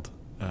song called?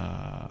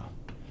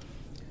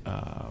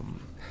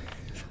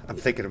 I'm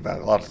thinking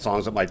about a lot of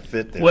songs that might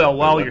fit there. Well,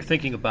 while you're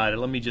thinking about it,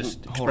 let me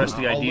just express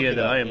the idea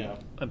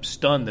that I'm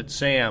stunned that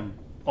Sam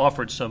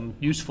offered some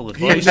useful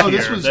advice no, here.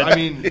 This was, I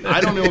mean,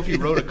 I don't know if you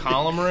wrote a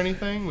column or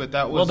anything, but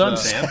that was... Well done,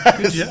 Sam.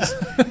 Good job.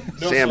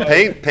 Sam,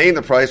 paying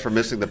the price for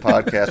missing the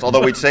podcast,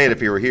 although we'd say it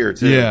if you were here,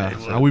 too.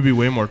 Yeah, we'd be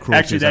way more cruel.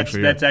 Actually,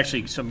 that's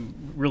actually some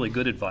really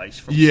good advice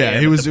from yeah,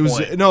 Sam. it was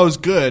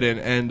good,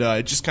 and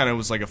it just kind of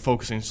was like a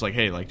focusing, just like,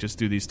 hey, like, just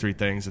do these three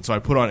things. And so I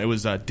put on, it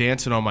was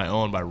Dancing on My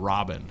Own by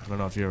Robin. I don't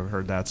know if you ever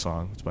heard that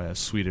song. It's by a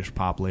Swedish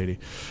pop lady,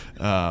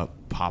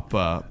 pop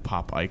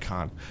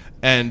icon.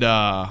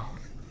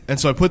 And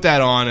so I put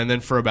that on, and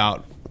then for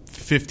about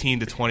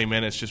 15 to 20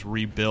 minutes just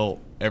rebuilt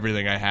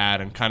everything I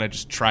had and kind of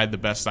just tried the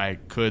best I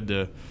could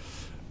to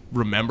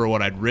remember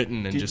what I'd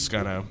written and just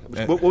kind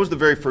of... What was the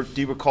very first...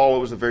 Do you recall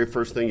what was the very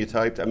first thing you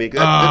typed? I mean, to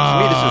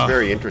me, this is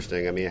very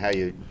interesting. I mean, how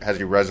you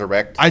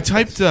resurrect... I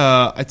typed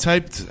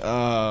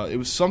it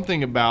was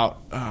something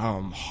about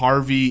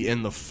Harvey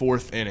in the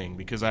fourth inning,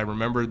 because I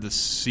remembered the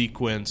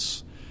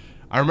sequence.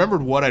 I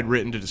remembered what I'd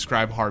written to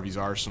describe Harvey's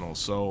arsenal,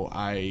 so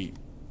I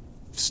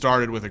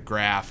started with a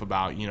graph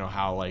about, you know,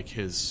 how like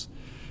his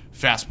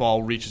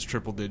fastball reaches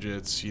triple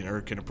digits, you know,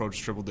 or can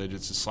approach triple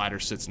digits, his slider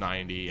sits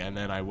 90, and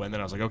then I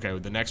was like, okay,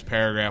 the next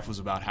paragraph was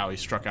about how he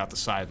struck out the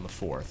side in the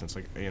fourth. And it's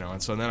like, you know,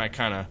 and so then I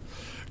kind of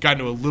got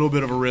into a little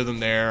bit of a rhythm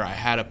there. I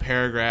had a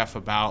paragraph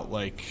about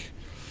like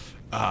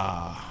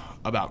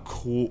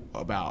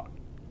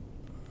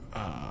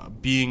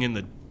being in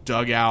the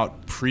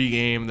dugout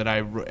pregame that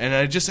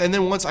and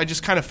then once I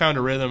just kind of found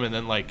a rhythm, and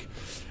then like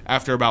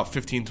after about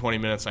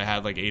 15-20 minutes I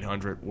had like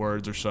 800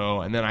 words or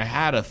so, and then I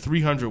had a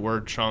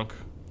 300-word chunk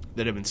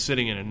that had been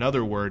sitting in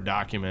another Word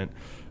document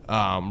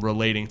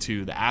relating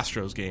to the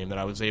Astros game that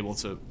I was able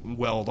to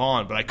weld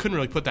on, but I couldn't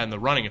really put that in the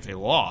running if they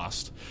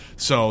lost.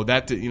 So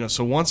that, you know,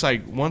 so But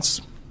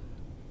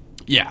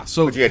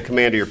you had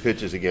command of your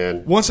pitches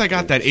again. Once I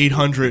got that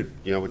 800,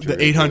 you know,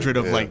 the 800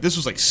 of like, this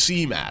was like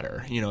C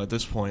matter, you know, at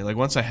this point. Like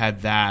once I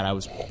had that, I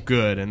was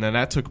good. And then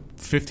that took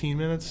 15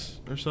 minutes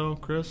or so,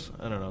 Chris?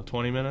 I don't know,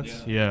 20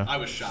 minutes? Yeah. I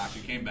was shocked.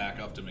 He came back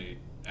up to me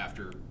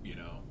after, you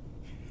know,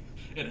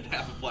 in an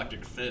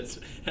apoplectic fit.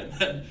 And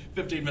then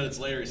 15 minutes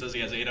later, he says he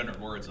has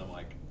 800 words. I'm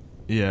like,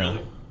 yeah.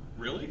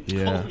 Really?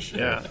 Yeah. Oh, shit.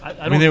 Yeah,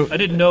 I mean, I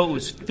didn't know it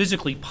was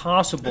physically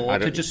possible I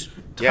to don't- just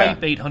yeah.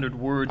 type 800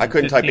 words. I in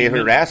couldn't type 15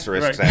 800 minutes.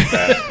 asterisks Right.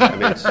 that fast.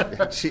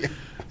 I mean,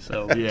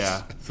 So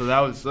Yeah. So that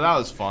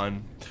was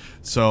fun.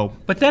 So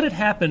But that had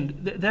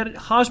happened. That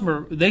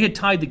Hosmer, they had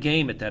tied the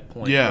game at that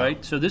point, Yeah.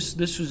 right? So this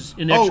was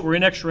we're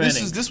in extra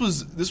innings. This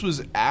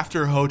was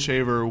after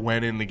Hochevar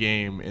went in the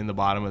game in the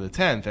bottom of the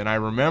 10th, and I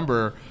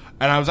remember,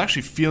 and I was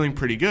actually feeling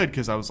pretty good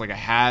because I was like, I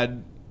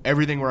had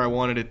everything where I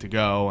wanted it to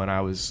go, and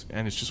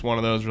it's just one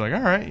of those we're like,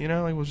 all right,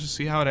 like we'll just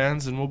see how it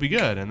ends and we'll be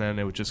good, and then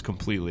it just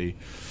completely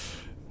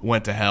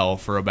went to hell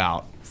for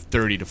about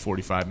 30 to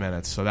 45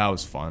 minutes. So that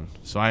was fun.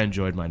 So I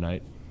enjoyed my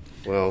night.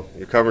 well,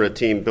 you're covering a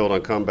team built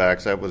on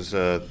comebacks. That was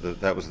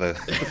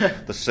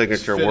the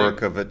signature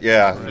work of it.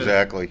 Yeah,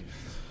 exactly.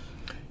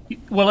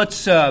 Well,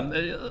 let's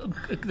a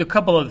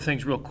couple other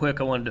things real quick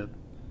I wanted to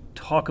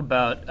talk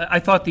about. I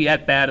thought the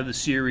at-bat of the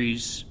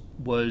series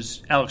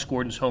was Alex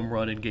Gordon's home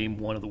run in Game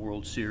 1 of the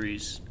World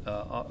Series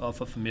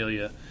off of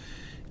Familia.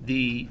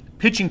 The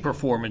pitching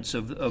performance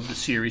of the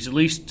series, at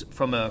least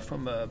from the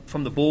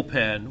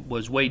bullpen,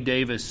 was Wade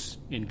Davis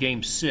in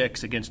Game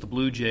 6 against the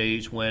Blue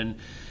Jays when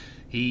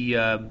he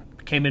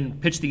came in,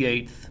 pitched the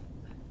 8th,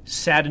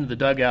 sat into the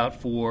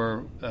dugout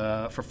for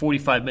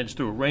 45 minutes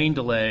through a rain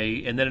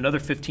delay, and then another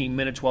 15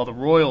 minutes while the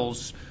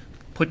Royals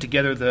put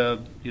together the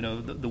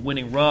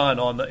winning run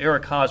on the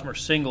Eric Hosmer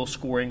single,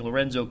 scoring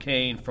Lorenzo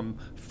Cain from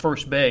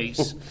first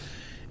base.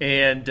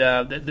 And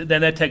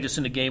then that takes us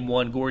into Game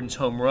 1, Gordon's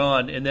home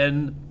run. And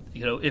then,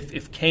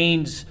 if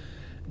Cain's,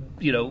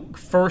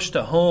 first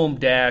to home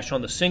dash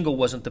on the single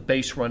wasn't the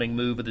base running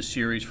move of the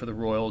series for the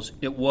Royals,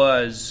 it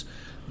was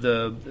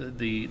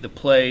the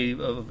play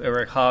of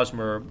Eric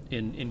Hosmer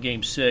in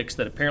Game 6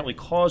 that apparently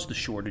caused the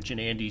shortage in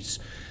Andy's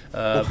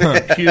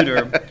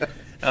computer.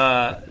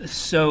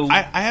 So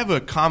I have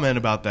a comment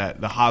about that,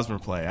 the Hosmer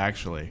play,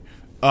 actually.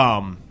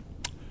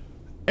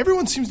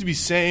 Everyone seems to be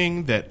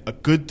saying that a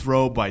good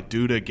throw by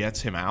Duda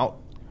gets him out.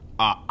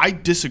 I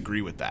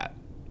disagree with that.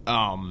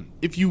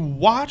 If you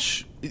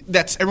watch,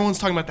 everyone's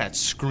talking about that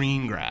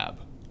screen grab,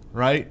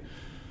 right?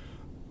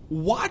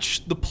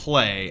 Watch the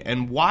play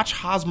and watch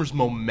Hosmer's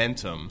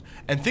momentum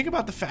and think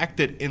about the fact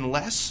that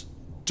unless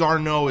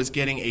d'Arnaud is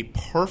getting a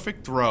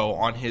perfect throw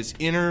on his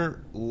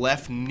inner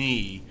left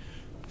knee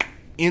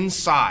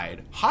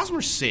inside,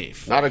 Hosmer's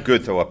safe. Not a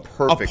good throw, a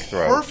perfect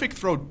throw. Perfect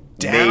throw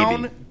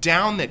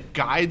down that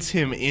guides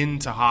him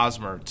into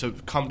Hosmer to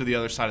come to the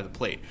other side of the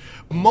plate.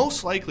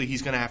 Most likely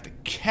he's going to have to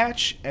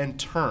catch and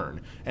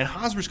turn, and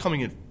Hosmer's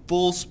coming in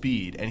full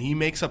speed, and he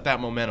makes up that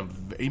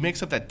momentum. He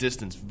makes up that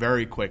distance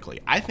very quickly.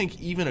 I think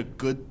even a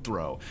good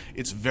throw,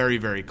 it's very,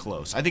 very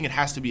close. I think it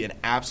has to be an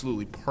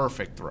absolutely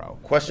perfect throw.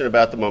 Question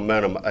about the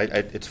momentum.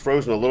 It's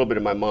frozen a little bit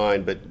in my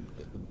mind, but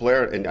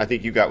Blair, and I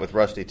think you got with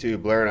Rusty too,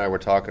 Blair and I were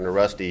talking to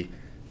Rusty,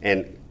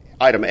 and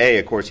item A,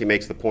 of course, he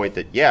makes the point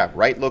that,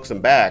 Wright looks him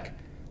back.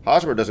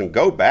 Hosmer doesn't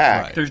go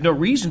back. Right. there's no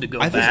reason to go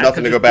back. There's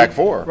nothing to go back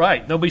for.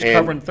 Right. Nobody's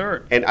covering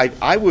third. And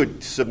I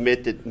would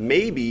submit that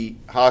maybe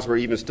Hosmer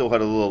even still had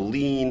a little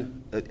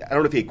lean. I don't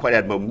know if he quite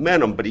had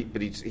momentum, but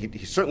he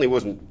certainly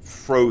wasn't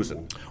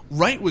frozen.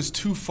 Wright was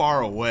too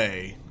far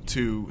away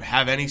to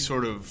have any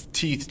sort of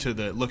teeth to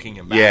the looking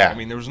him back. Yeah. I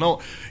mean, there was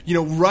no,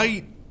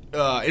 Wright.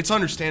 It's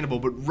understandable,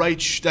 but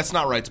Wright, that's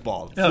not Wright's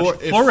ball. No,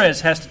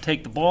 Flores has to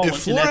take the ball.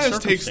 If in that Flores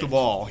takes the circumstance.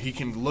 ball, he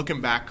can look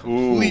him back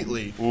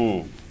completely.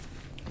 Ooh.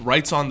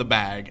 Wright's on the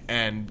bag,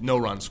 and no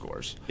run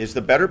scores. Is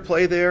the better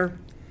play there?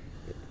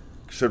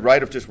 Should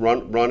Wright have just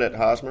run at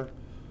Hosmer?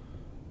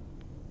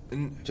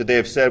 Should they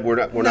have said we're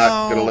not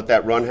going to let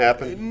that run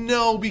happen?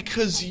 No,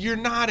 because you're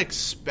not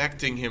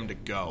expecting him to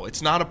go.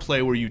 It's not a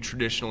play where you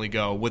traditionally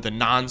go with a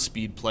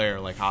non-speed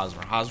player like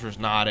Hosmer. Hosmer's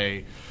not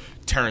a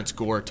Terrence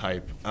Gore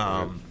type.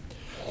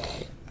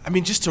 I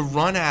mean, just to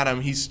run at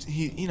him, he's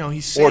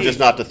safe. Or just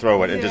not to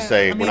throw it and just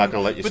say we're not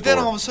going to let you But score.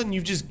 then all of a sudden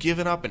you've just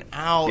given up an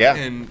out. Yeah.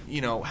 And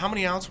how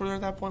many outs were there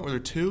at that point? Were there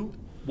two?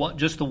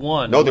 Just the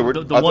one. No, there were.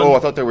 The I one.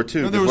 thought there were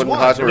two. No, there was Wasn't one.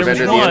 Hosmer There There was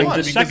was ended the one. inning? one.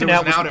 The because second there was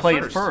out an was out the at play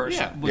at first. first.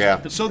 Yeah.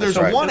 Yeah. So there's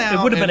That's right. one out.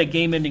 It would have been a and-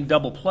 game-ending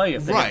double play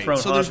if they had Right. thrown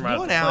So there's Hosmer out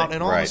one of the out, play.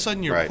 and all of a Right,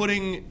 sudden you're right.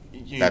 putting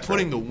That's the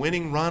right.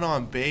 winning run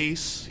on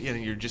base.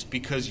 You're just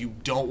because you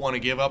don't want to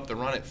give up the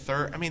run at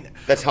third. I mean,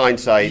 That's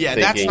hindsight. yeah,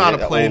 thinking that's not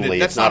a play. only.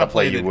 That's It's not a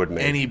play that you would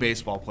make. any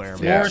baseball player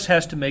makes. Yeah. Flores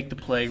has to make the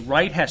play.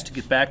 Wright has to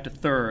get back to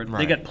third. They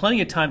Right. got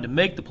plenty of time to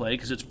make the play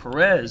because it's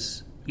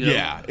Perez. Who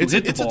It's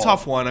hit the a ball.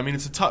 tough one. I mean,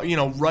 it's a tough.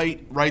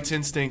 Wright's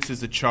instincts is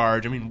the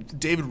charge. I mean,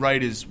 David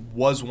Wright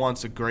was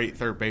once a great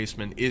third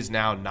baseman. Is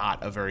now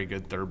not a very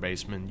good third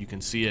baseman. You can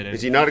see it.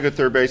 Is he not a good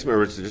third baseman,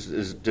 or is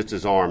it just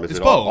his arm? Is It's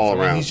it both. all I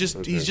mean, around?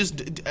 he's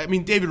just. I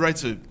mean, David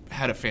Wright's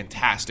had a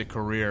fantastic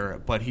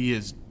career, but he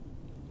is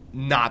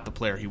not the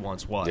player he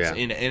once was Yeah.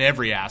 in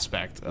every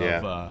aspect of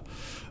Yeah.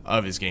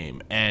 of his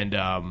game. And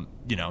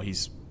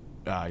he's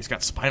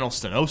got spinal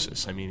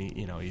stenosis. I mean,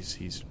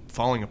 he's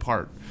falling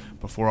apart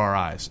before our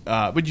eyes.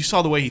 But you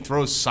saw the way he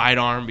throws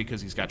sidearm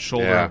because he's got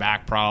shoulder Yeah. and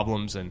back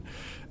problems, and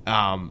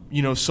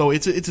so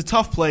it's a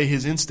tough play.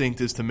 His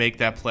instinct is to make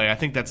that play. I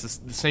think that's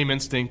the same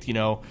instinct.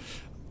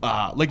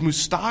 like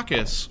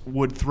Moustakas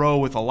would throw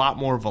with a lot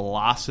more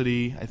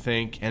velocity, I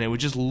think, and it would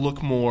just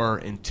look more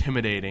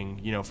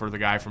intimidating, for the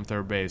guy from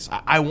third base.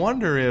 I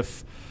wonder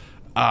if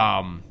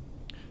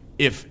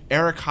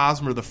Eric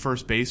Hosmer, the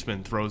first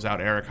baseman, throws out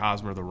Eric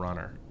Hosmer, the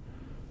runner.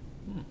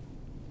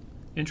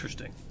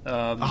 Interesting.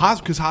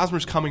 Because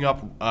Hosmer's coming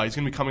up, he's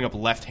going to be coming up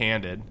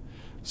left-handed,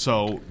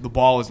 so the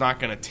ball is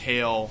not going to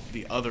tail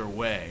the other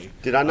way.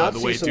 Did I not the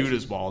see way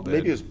Duda's ball did?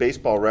 Maybe it was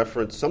Baseball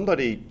Reference.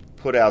 Somebody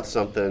put out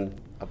something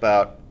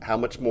about how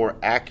much more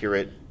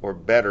accurate or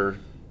better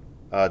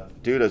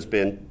Duda's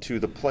been to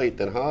the plate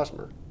than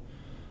Hosmer.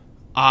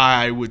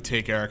 I would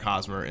take Eric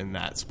Hosmer in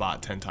that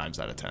spot 10 times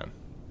out of 10.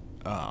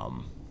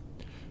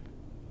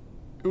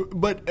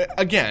 But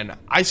again,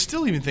 I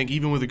still even think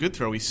even with a good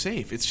throw, he's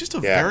safe. It's just a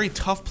very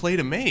tough play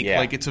to make. Yeah.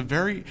 Like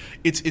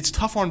it's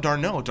tough on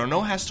d'Arnaud.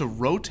 d'Arnaud has to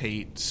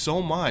rotate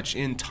so much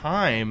in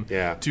time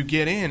to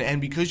get in, and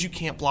because you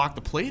can't block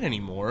the plate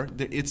anymore,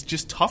 it's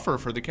just tougher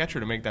for the catcher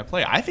to make that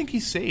play. I think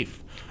he's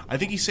safe. I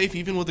think he's safe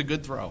even with a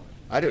good throw.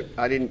 I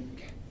didn't.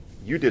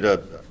 You did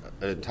an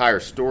entire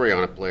story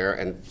on a player,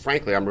 and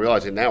frankly, I'm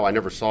realizing now I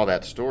never saw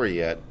that story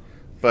yet.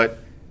 But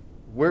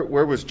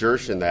where was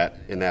Jersh in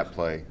that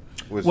play?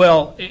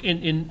 Well,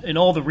 in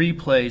all the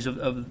replays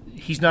of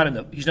he's not in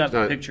the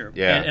picture.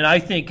 Yeah. And I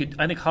think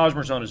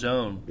Hosmer's on his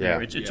own. Yeah.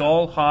 It's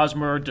all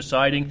Hosmer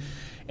deciding.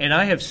 And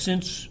I have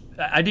since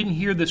I didn't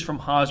hear this from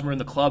Hosmer in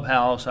the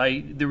clubhouse.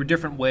 There were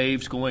different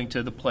waves going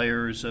to the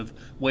players of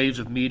waves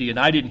of media, and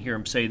I didn't hear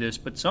him say this,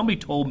 but somebody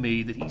told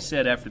me that he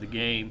said after the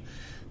game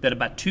that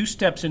about 2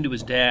 steps into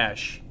his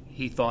dash,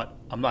 he thought,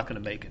 I'm not going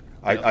to make it.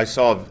 I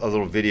saw a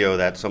little video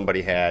that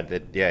somebody had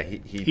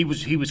that he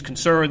was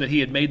concerned that he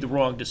had made the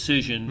wrong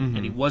decision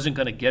and he wasn't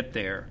going to get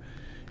there.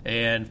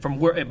 And from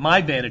where at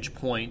my vantage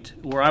point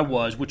where I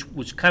was, which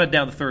was kind of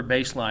down the third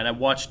baseline, I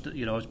watched.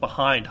 I was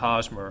behind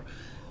Hosmer.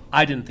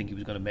 I didn't think he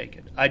was going to make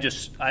it.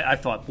 I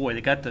thought, boy,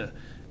 they got the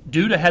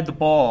Duda had the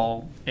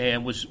ball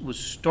and was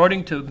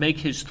starting to make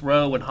his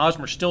throw, and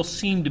Hosmer still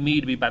seemed to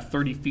me to be about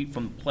 30 feet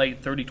from the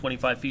plate, 30,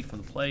 25 feet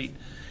from the plate,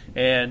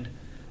 and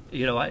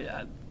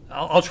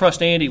I'll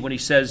trust Andy when he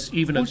says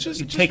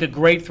take a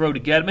great throw to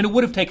get him. And it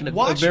would have taken a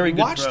very good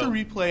throw. Watch the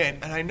replay,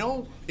 and I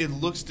know it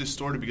looks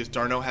distorted because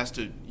d'Arnaud has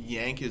to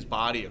yank his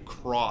body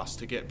across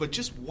to get. But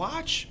just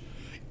watch,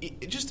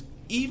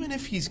 even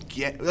if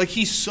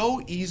he's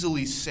so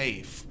easily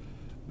safe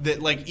that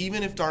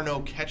even if d'Arnaud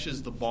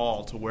catches the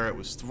ball to where it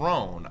was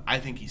thrown, I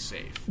think he's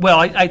safe. Well,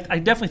 I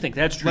definitely think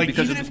that's true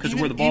because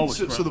of where the ball was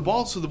thrown. So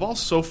the ball's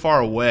so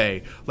far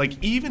away.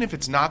 Even if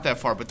it's not that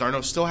far, but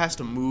d'Arnaud still has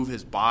to move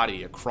his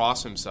body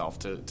across himself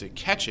to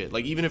catch it.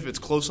 Even if it's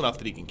close enough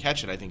that he can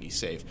catch it, I think he's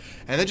safe.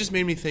 And that just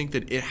made me think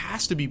that it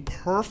has to be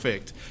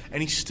perfect,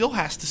 and he still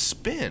has to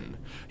spin.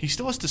 He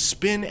still has to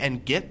spin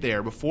and get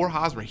there before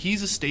Hosmer.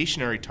 He's a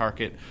stationary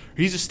target.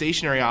 He's a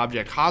stationary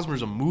object.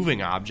 Hosmer's a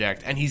moving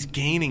object, and he's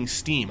gaining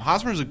steam.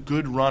 Hosmer's a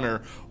good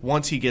runner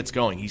once he gets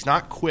going. He's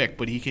not quick,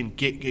 but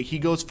he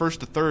goes first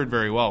to third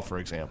very well, for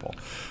example.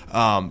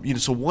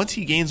 So once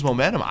he gains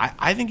momentum,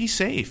 I think he's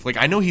safe.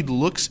 I know it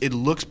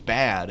looks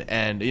bad,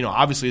 and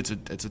obviously it's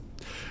a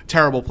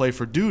terrible play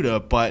for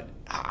Duda, but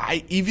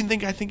I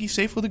think he's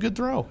safe with a good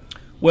throw.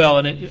 Well,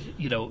 and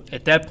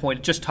at that point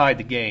it just tied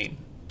the game,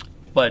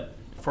 but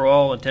for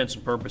all intents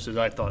and purposes,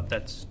 I thought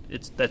that's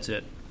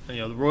it.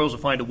 The Royals will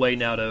find a way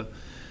now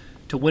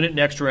to win it in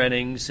extra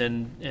innings,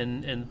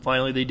 and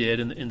finally they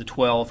did in the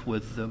 12th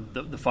with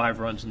the 5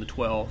 runs in the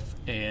 12th,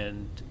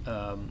 and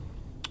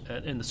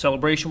the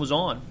celebration was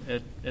on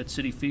at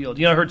Citi Field.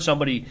 I heard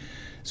somebody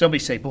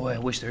say, "Boy, I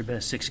wish there had been a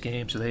 6th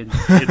game so they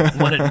had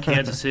won it in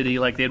Kansas City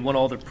like they had won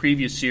all the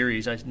previous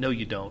series." I said, "No,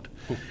 you don't.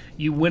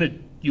 You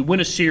win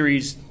a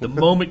series the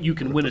moment you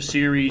can win a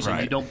series, right.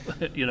 And you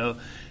don't,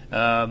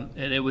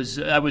 and it was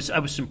I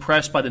was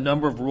impressed by the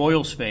number of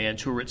Royals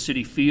fans who were at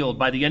Citi Field.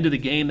 By the end of the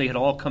game, they had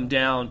all come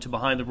down to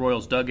behind the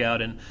Royals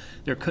dugout, and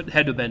there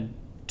had to have been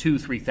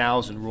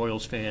 2,000-3,000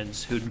 Royals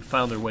fans who had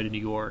found their way to New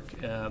York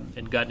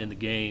and gotten in the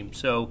game.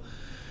 So,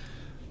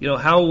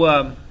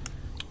 how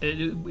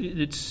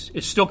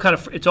it's still kind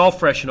of it's all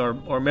fresh in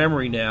our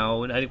memory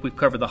now, and I think we've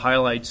covered the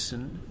highlights.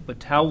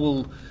 But how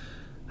will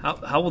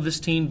this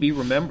team be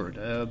remembered?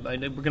 I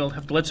know we're going to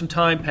have to let some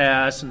time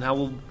pass, and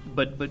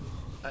but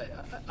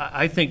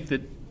I think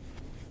that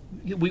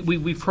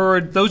we've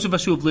heard, those of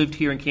us who have lived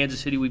here in Kansas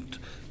City, we've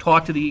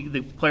talked to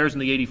the players in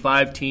the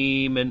 '85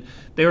 team, and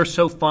they are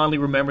so fondly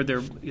remembered.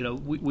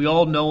 We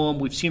all know them.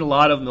 We've seen a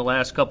lot of them the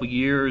last couple of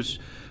years.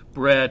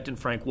 Brett and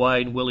Frank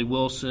White and Willie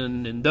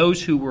Wilson, and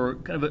those who were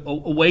kind of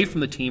away from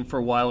the team for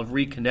a while have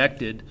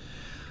reconnected.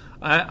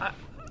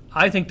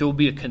 I think there will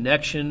be a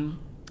connection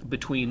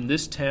between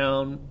this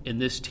town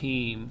and this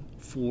team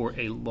for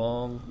a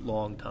long,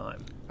 long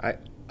time.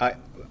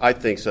 I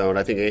think so, and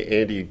I think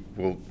Andy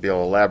will be able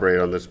to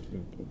elaborate on this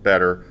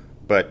better,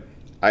 but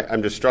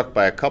I'm just struck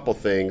by a couple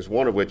things,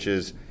 one of which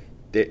is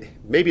that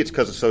maybe it's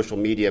because of social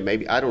media,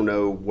 maybe I don't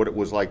know what it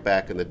was like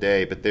back in the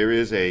day, but there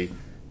is a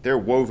they're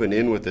woven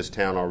in with this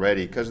town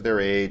already because of their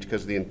age,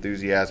 because of the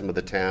enthusiasm of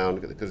the town,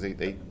 because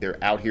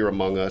they're out here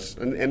among us,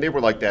 and they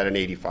were like that in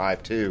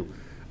 '85 too.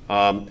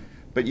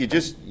 But you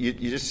just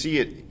see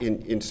it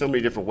in so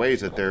many different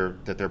ways that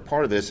they're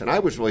part of this. And I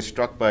was really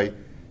struck by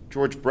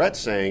George Brett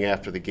saying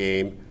after the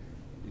game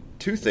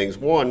two things.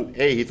 One,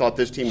 A, he thought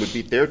this team would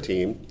beat their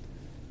team,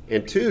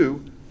 and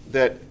two,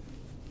 that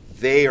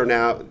they are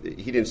now,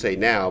 he didn't say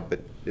now,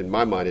 but in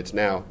my mind it's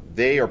now,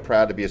 they are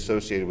proud to be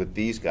associated with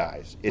these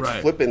guys. It's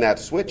right. flipping that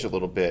switch a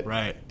little bit.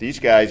 Right. These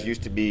guys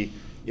used to be,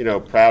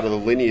 proud of the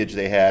lineage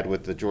they had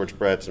with the George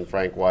Bretts and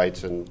Frank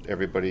Whites and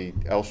everybody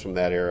else from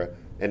that era.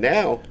 And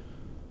now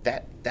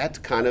that's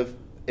kind of,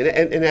 and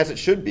as it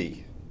should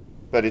be,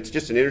 but it's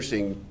just an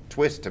interesting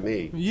twist to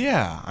me.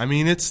 Yeah, I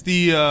mean it's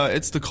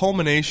the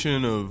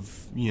culmination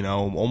of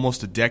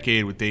almost a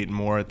decade with Dayton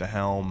Moore at the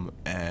helm,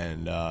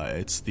 and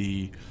it's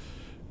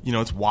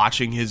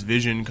watching his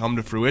vision come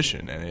to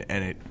fruition,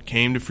 and it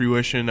came to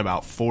fruition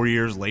about 4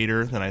 years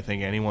later than I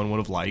think anyone would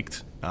have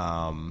liked,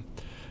 and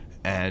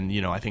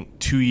I think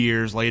 2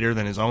 years later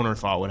than his owner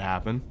thought would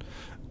happen,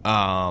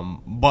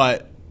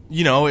 but.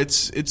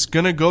 It's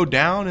gonna go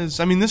down as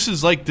this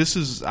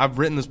is I've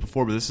written this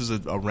before, but this is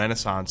a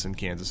renaissance in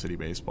Kansas City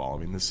baseball.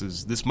 I mean,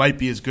 this might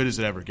be as good as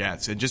it ever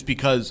gets, and just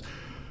because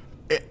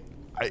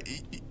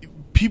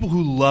people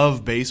who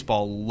love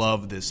baseball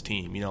love this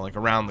team, like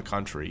around the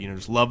country,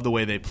 just love the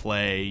way they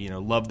play,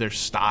 love their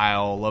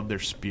style, love their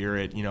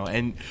spirit,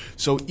 and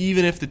so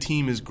even if the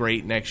team is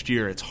great next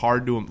year, it's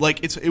hard to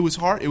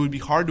it would be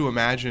hard to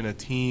imagine a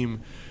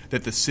team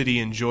that the city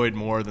enjoyed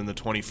more than the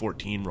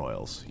 2014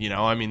 Royals.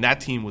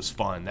 That team was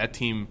fun. That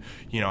team,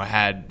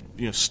 had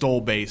stole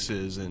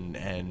bases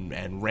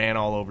and ran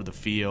all over the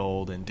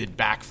field and did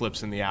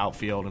backflips in the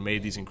outfield and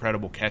made these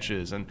incredible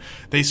catches. And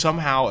they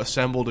somehow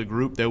assembled a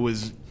group that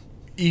was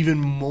even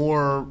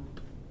more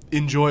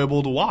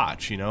enjoyable to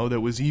watch.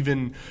 That was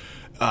even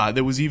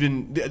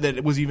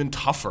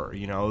tougher.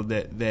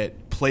 That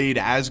played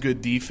as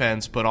good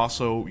defense, but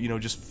also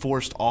just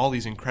forced all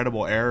these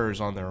incredible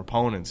errors on their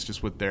opponents,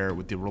 just with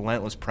the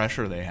relentless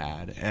pressure they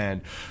had,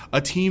 and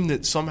a team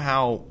that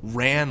somehow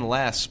ran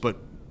less, but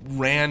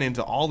ran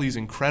into all these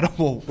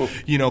incredible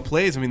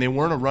plays. They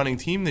weren't a running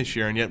team this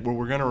year, and yet what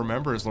we're going to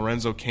remember is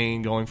Lorenzo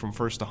Cain going from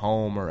first to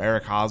home, or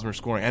Eric Hosmer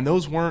scoring, and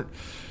those weren't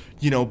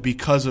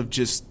because of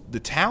just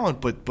the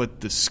talent, but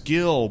the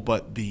skill,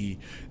 but the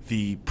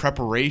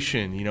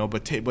preparation,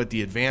 but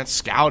the advanced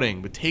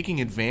scouting, but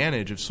taking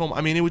advantage of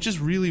it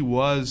just really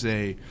was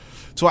a.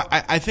 So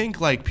I think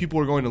people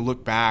are going to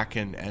look back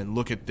and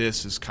look at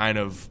this as kind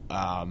of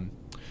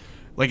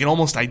like an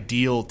almost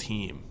ideal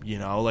team,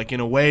 in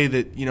a way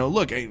that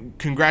look,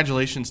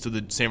 congratulations to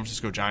the San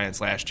Francisco Giants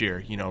last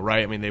year,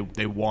 right?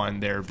 They won,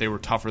 they were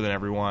tougher than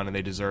everyone, and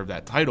they deserved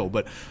that title.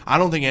 But I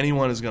don't think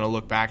anyone is going to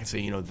look back and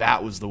say,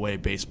 that was the way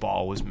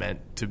baseball was meant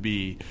to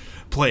be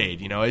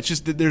played. It's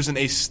just that there's an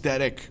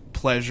aesthetic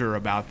pleasure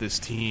about this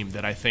team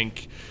that I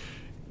think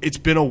it's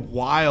been a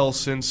while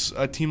since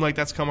a team like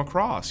that's come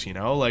across.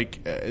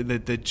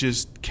 That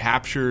just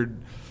captured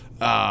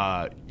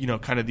kind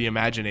of the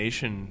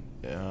imagination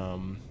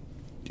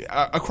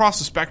across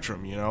the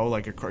spectrum.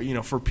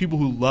 For people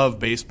who love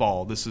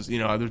baseball, this is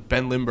there's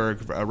Ben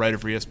Lindbergh, a writer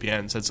for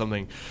ESPN, said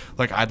something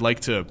like, I'd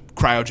like to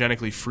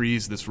cryogenically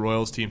freeze this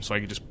Royals team so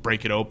I could just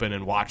break it open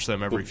and watch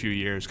them every few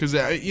years, because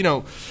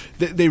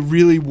they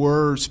really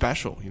were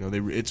special.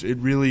 It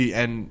really,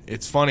 and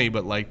it's funny,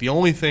 but the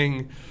only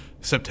thing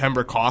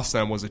September cost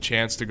them was a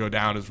chance to go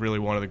down as really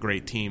one of the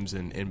great teams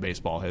in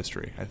baseball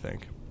history, I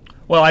think.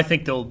 Well, I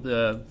think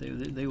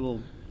they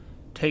will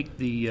take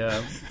the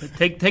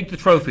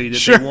trophy that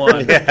sure. they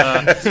won. But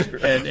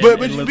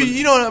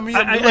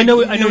I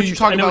know you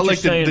talk about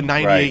the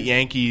 98 right.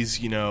 Yankees,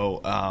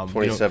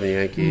 27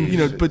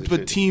 Yankees,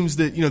 but teams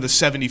that the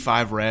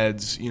 75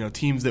 Reds,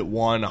 teams that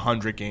won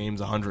 100 games,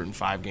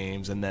 105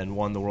 games, and then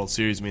won the World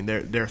Series.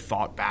 They're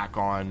thought back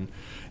on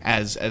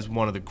as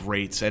one of the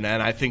greats, and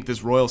I think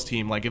this Royals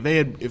team,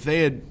 if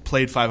they had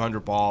played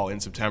 500 ball in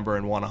September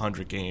and won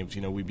 100 games,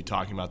 we'd be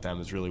talking about them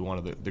as really one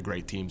of the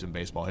great teams in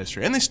baseball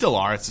history, and they still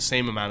are. It's the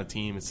same amount of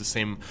team, it's the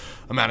same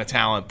amount of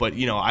talent, but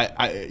you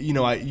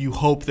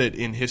hope that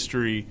in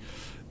history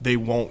they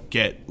won't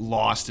get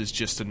lost as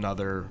just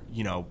another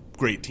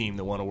great team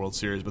that won a World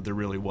Series, but there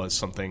really was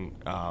something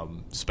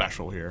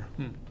special here.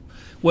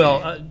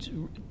 Well,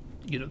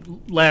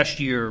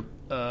 last year.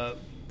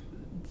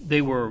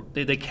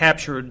 They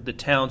captured the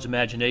town's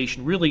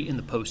imagination really in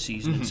the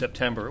postseason in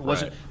September. It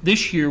wasn't.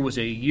 This year was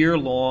a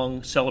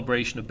year-long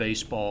celebration of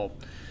baseball,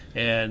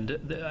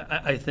 and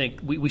I think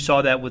we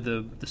saw that with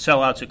the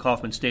sellouts at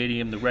Kauffman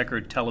Stadium, the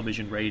record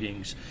television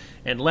ratings.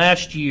 And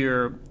last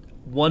year,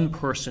 one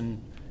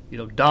person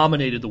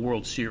dominated the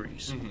World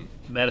Series.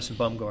 Madison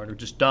Bumgarner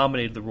just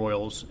dominated the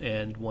Royals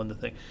and won the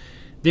thing.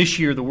 This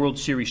year, the World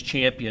Series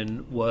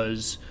champion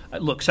was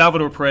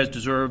Salvador Perez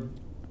deserved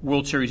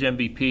World Series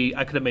MVP.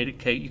 I could have made a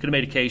case. You could have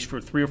made a case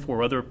for 3 or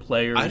 4 other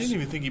players. I didn't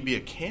even think he'd be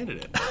a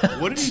candidate.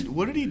 What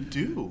did he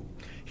do?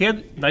 He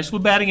had a nice little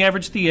batting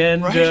average at the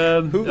end. Right.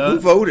 Who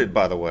voted,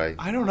 by the way?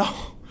 I don't know.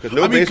 'Cause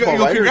no baseball writers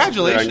that I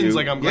congratulations! knew-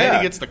 Like, I'm glad yeah.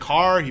 he gets the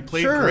car. He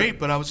played Sure. great,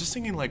 but I was just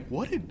thinking, like,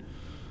 what did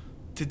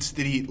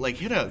he like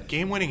hit a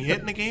game-winning hit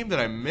in the game that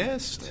I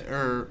missed,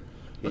 or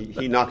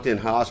He knocked in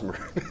Hosmer,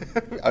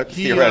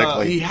 he,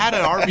 theoretically. he had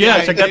an RBI.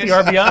 Yeah, so I got the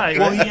RBI.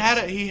 Well,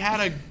 he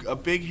had a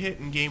big hit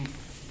in game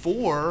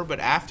 4,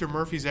 but after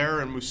Murphy's error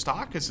and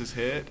Moustakas'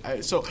 hit,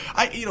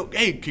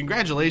 hey,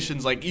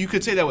 congratulations! Like, you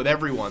could say that with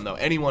everyone though.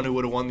 Anyone who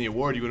would have won the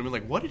award, you would have been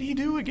like, what did he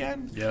do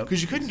again? Yep.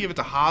 Because you couldn't give it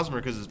to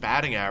Hosmer because his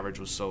batting average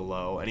was so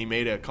low, and he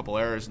made a couple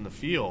errors in the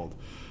field.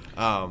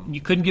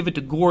 You couldn't give it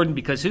to Gordon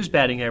because his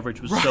batting average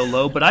was so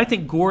low. But I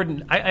think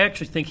Gordon, I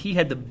actually think he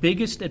had the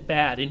biggest at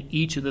bat in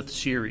each of the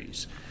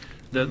series.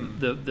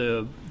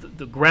 The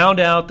ground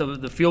out,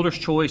 the fielder's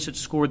choice that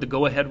scored the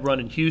go-ahead run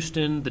in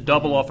Houston, the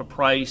double off of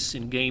Price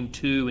in Game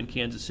 2 in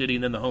Kansas City,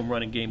 and then the home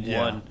run in Game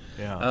 1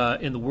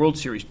 in the World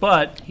Series.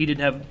 But he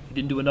didn't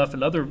do enough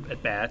in other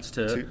at bats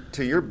to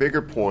your bigger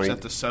Just point.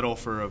 have to settle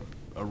for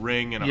a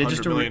ring and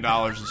just $100 a million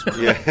ring. in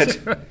spring.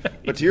 Yeah,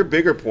 but to your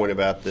bigger point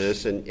about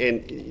this,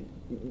 and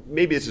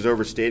maybe this is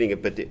overstating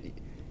it, but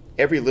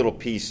every little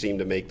piece seemed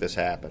to make this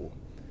happen.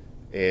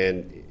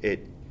 And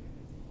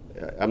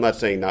I'm not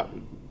saying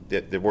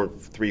that there weren't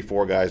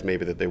 3-4 guys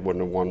maybe that they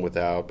wouldn't have won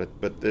without,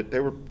 but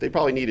they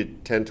probably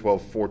needed 10,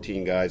 12,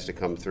 14 guys to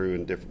come through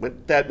in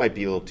different. That might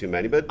be a little too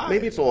many, but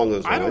maybe it's along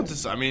those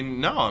lines.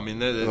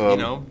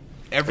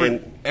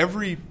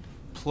 Every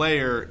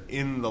player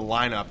in the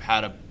lineup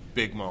had a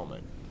big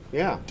moment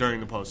Yeah. during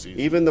the postseason.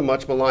 Even the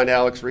much maligned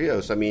Alex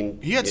Rios. I mean,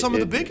 He had some of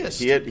the biggest.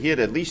 He had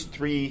at least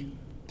three,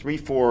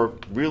 4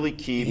 really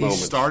key He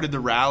moments. started the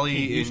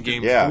rally in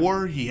Game Yeah.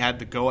 4. He had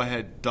the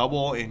go-ahead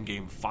double in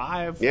Game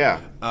 5. Yeah.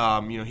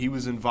 He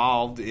was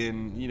involved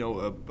in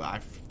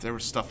there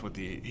was stuff with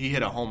he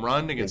hit a home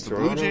run against the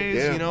Blue Toronto?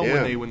 Jays.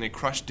 Yeah. When they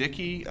crushed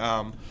Dickey.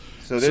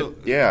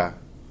 Yeah.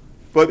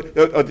 But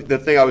the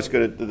thing I was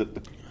going to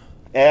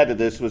add to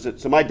this was that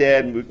so my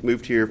dad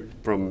moved here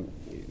from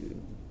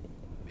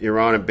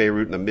Iran and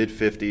Beirut in the mid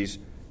 '50s.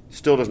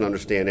 Still doesn't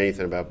understand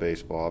anything about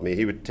baseball. I mean,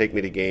 he would take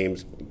me to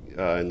games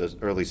in the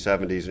early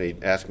 '70s, and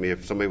he'd ask me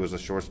if somebody was a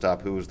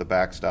shortstop, who was the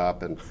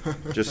backstop, and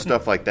just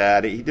stuff like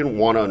that. He didn't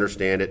want to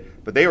understand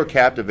it, but they were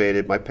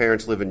captivated. My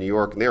parents live in New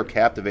York, and they were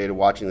captivated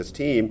watching this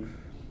team.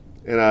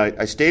 And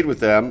I stayed with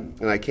them,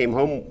 and I came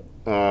home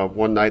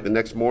one night. The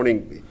next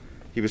morning,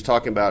 he was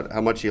talking about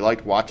how much he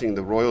liked watching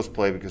the Royals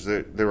play because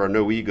there are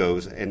no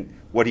egos. And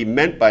what he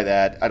meant by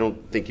that, I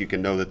don't think you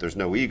can know that there's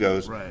no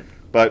egos. Right.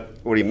 But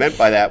what he meant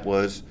by that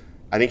was,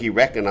 I think he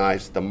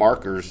recognized the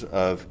markers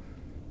of,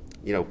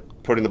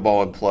 putting the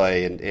ball in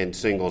play and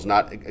singles,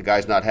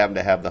 guys not having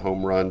to have the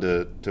home run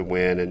to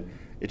win. And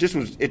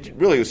it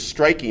really was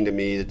striking to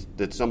me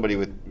that somebody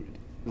with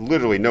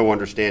literally no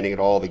understanding at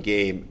all of the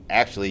game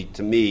actually,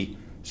 to me,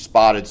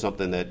 spotted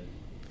something that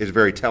is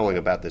very telling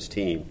about this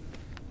team.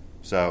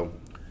 So,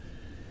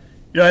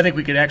 I think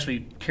we could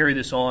actually carry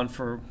this on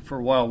for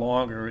a while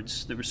longer.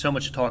 There was so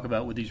much to talk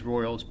about with these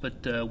Royals,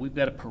 but we've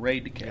got a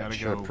parade to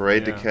catch. a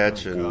parade to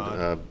catch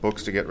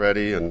books to get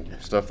ready and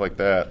stuff like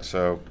that.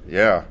 So,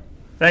 yeah.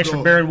 Thanks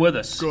for bearing with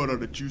us. Going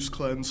on a juice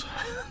cleanse.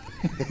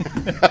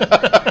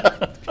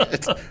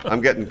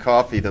 I'm getting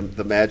coffee,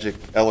 the magic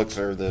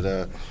elixir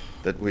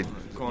that we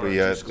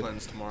juice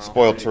cleanse tomorrow.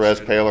 spoiled Pretty Therese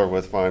excited. Paler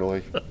with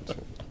finally.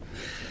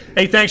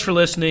 Hey, thanks for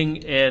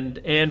listening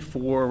and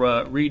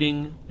for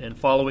reading and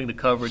following the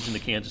coverage in the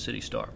Kansas City Star.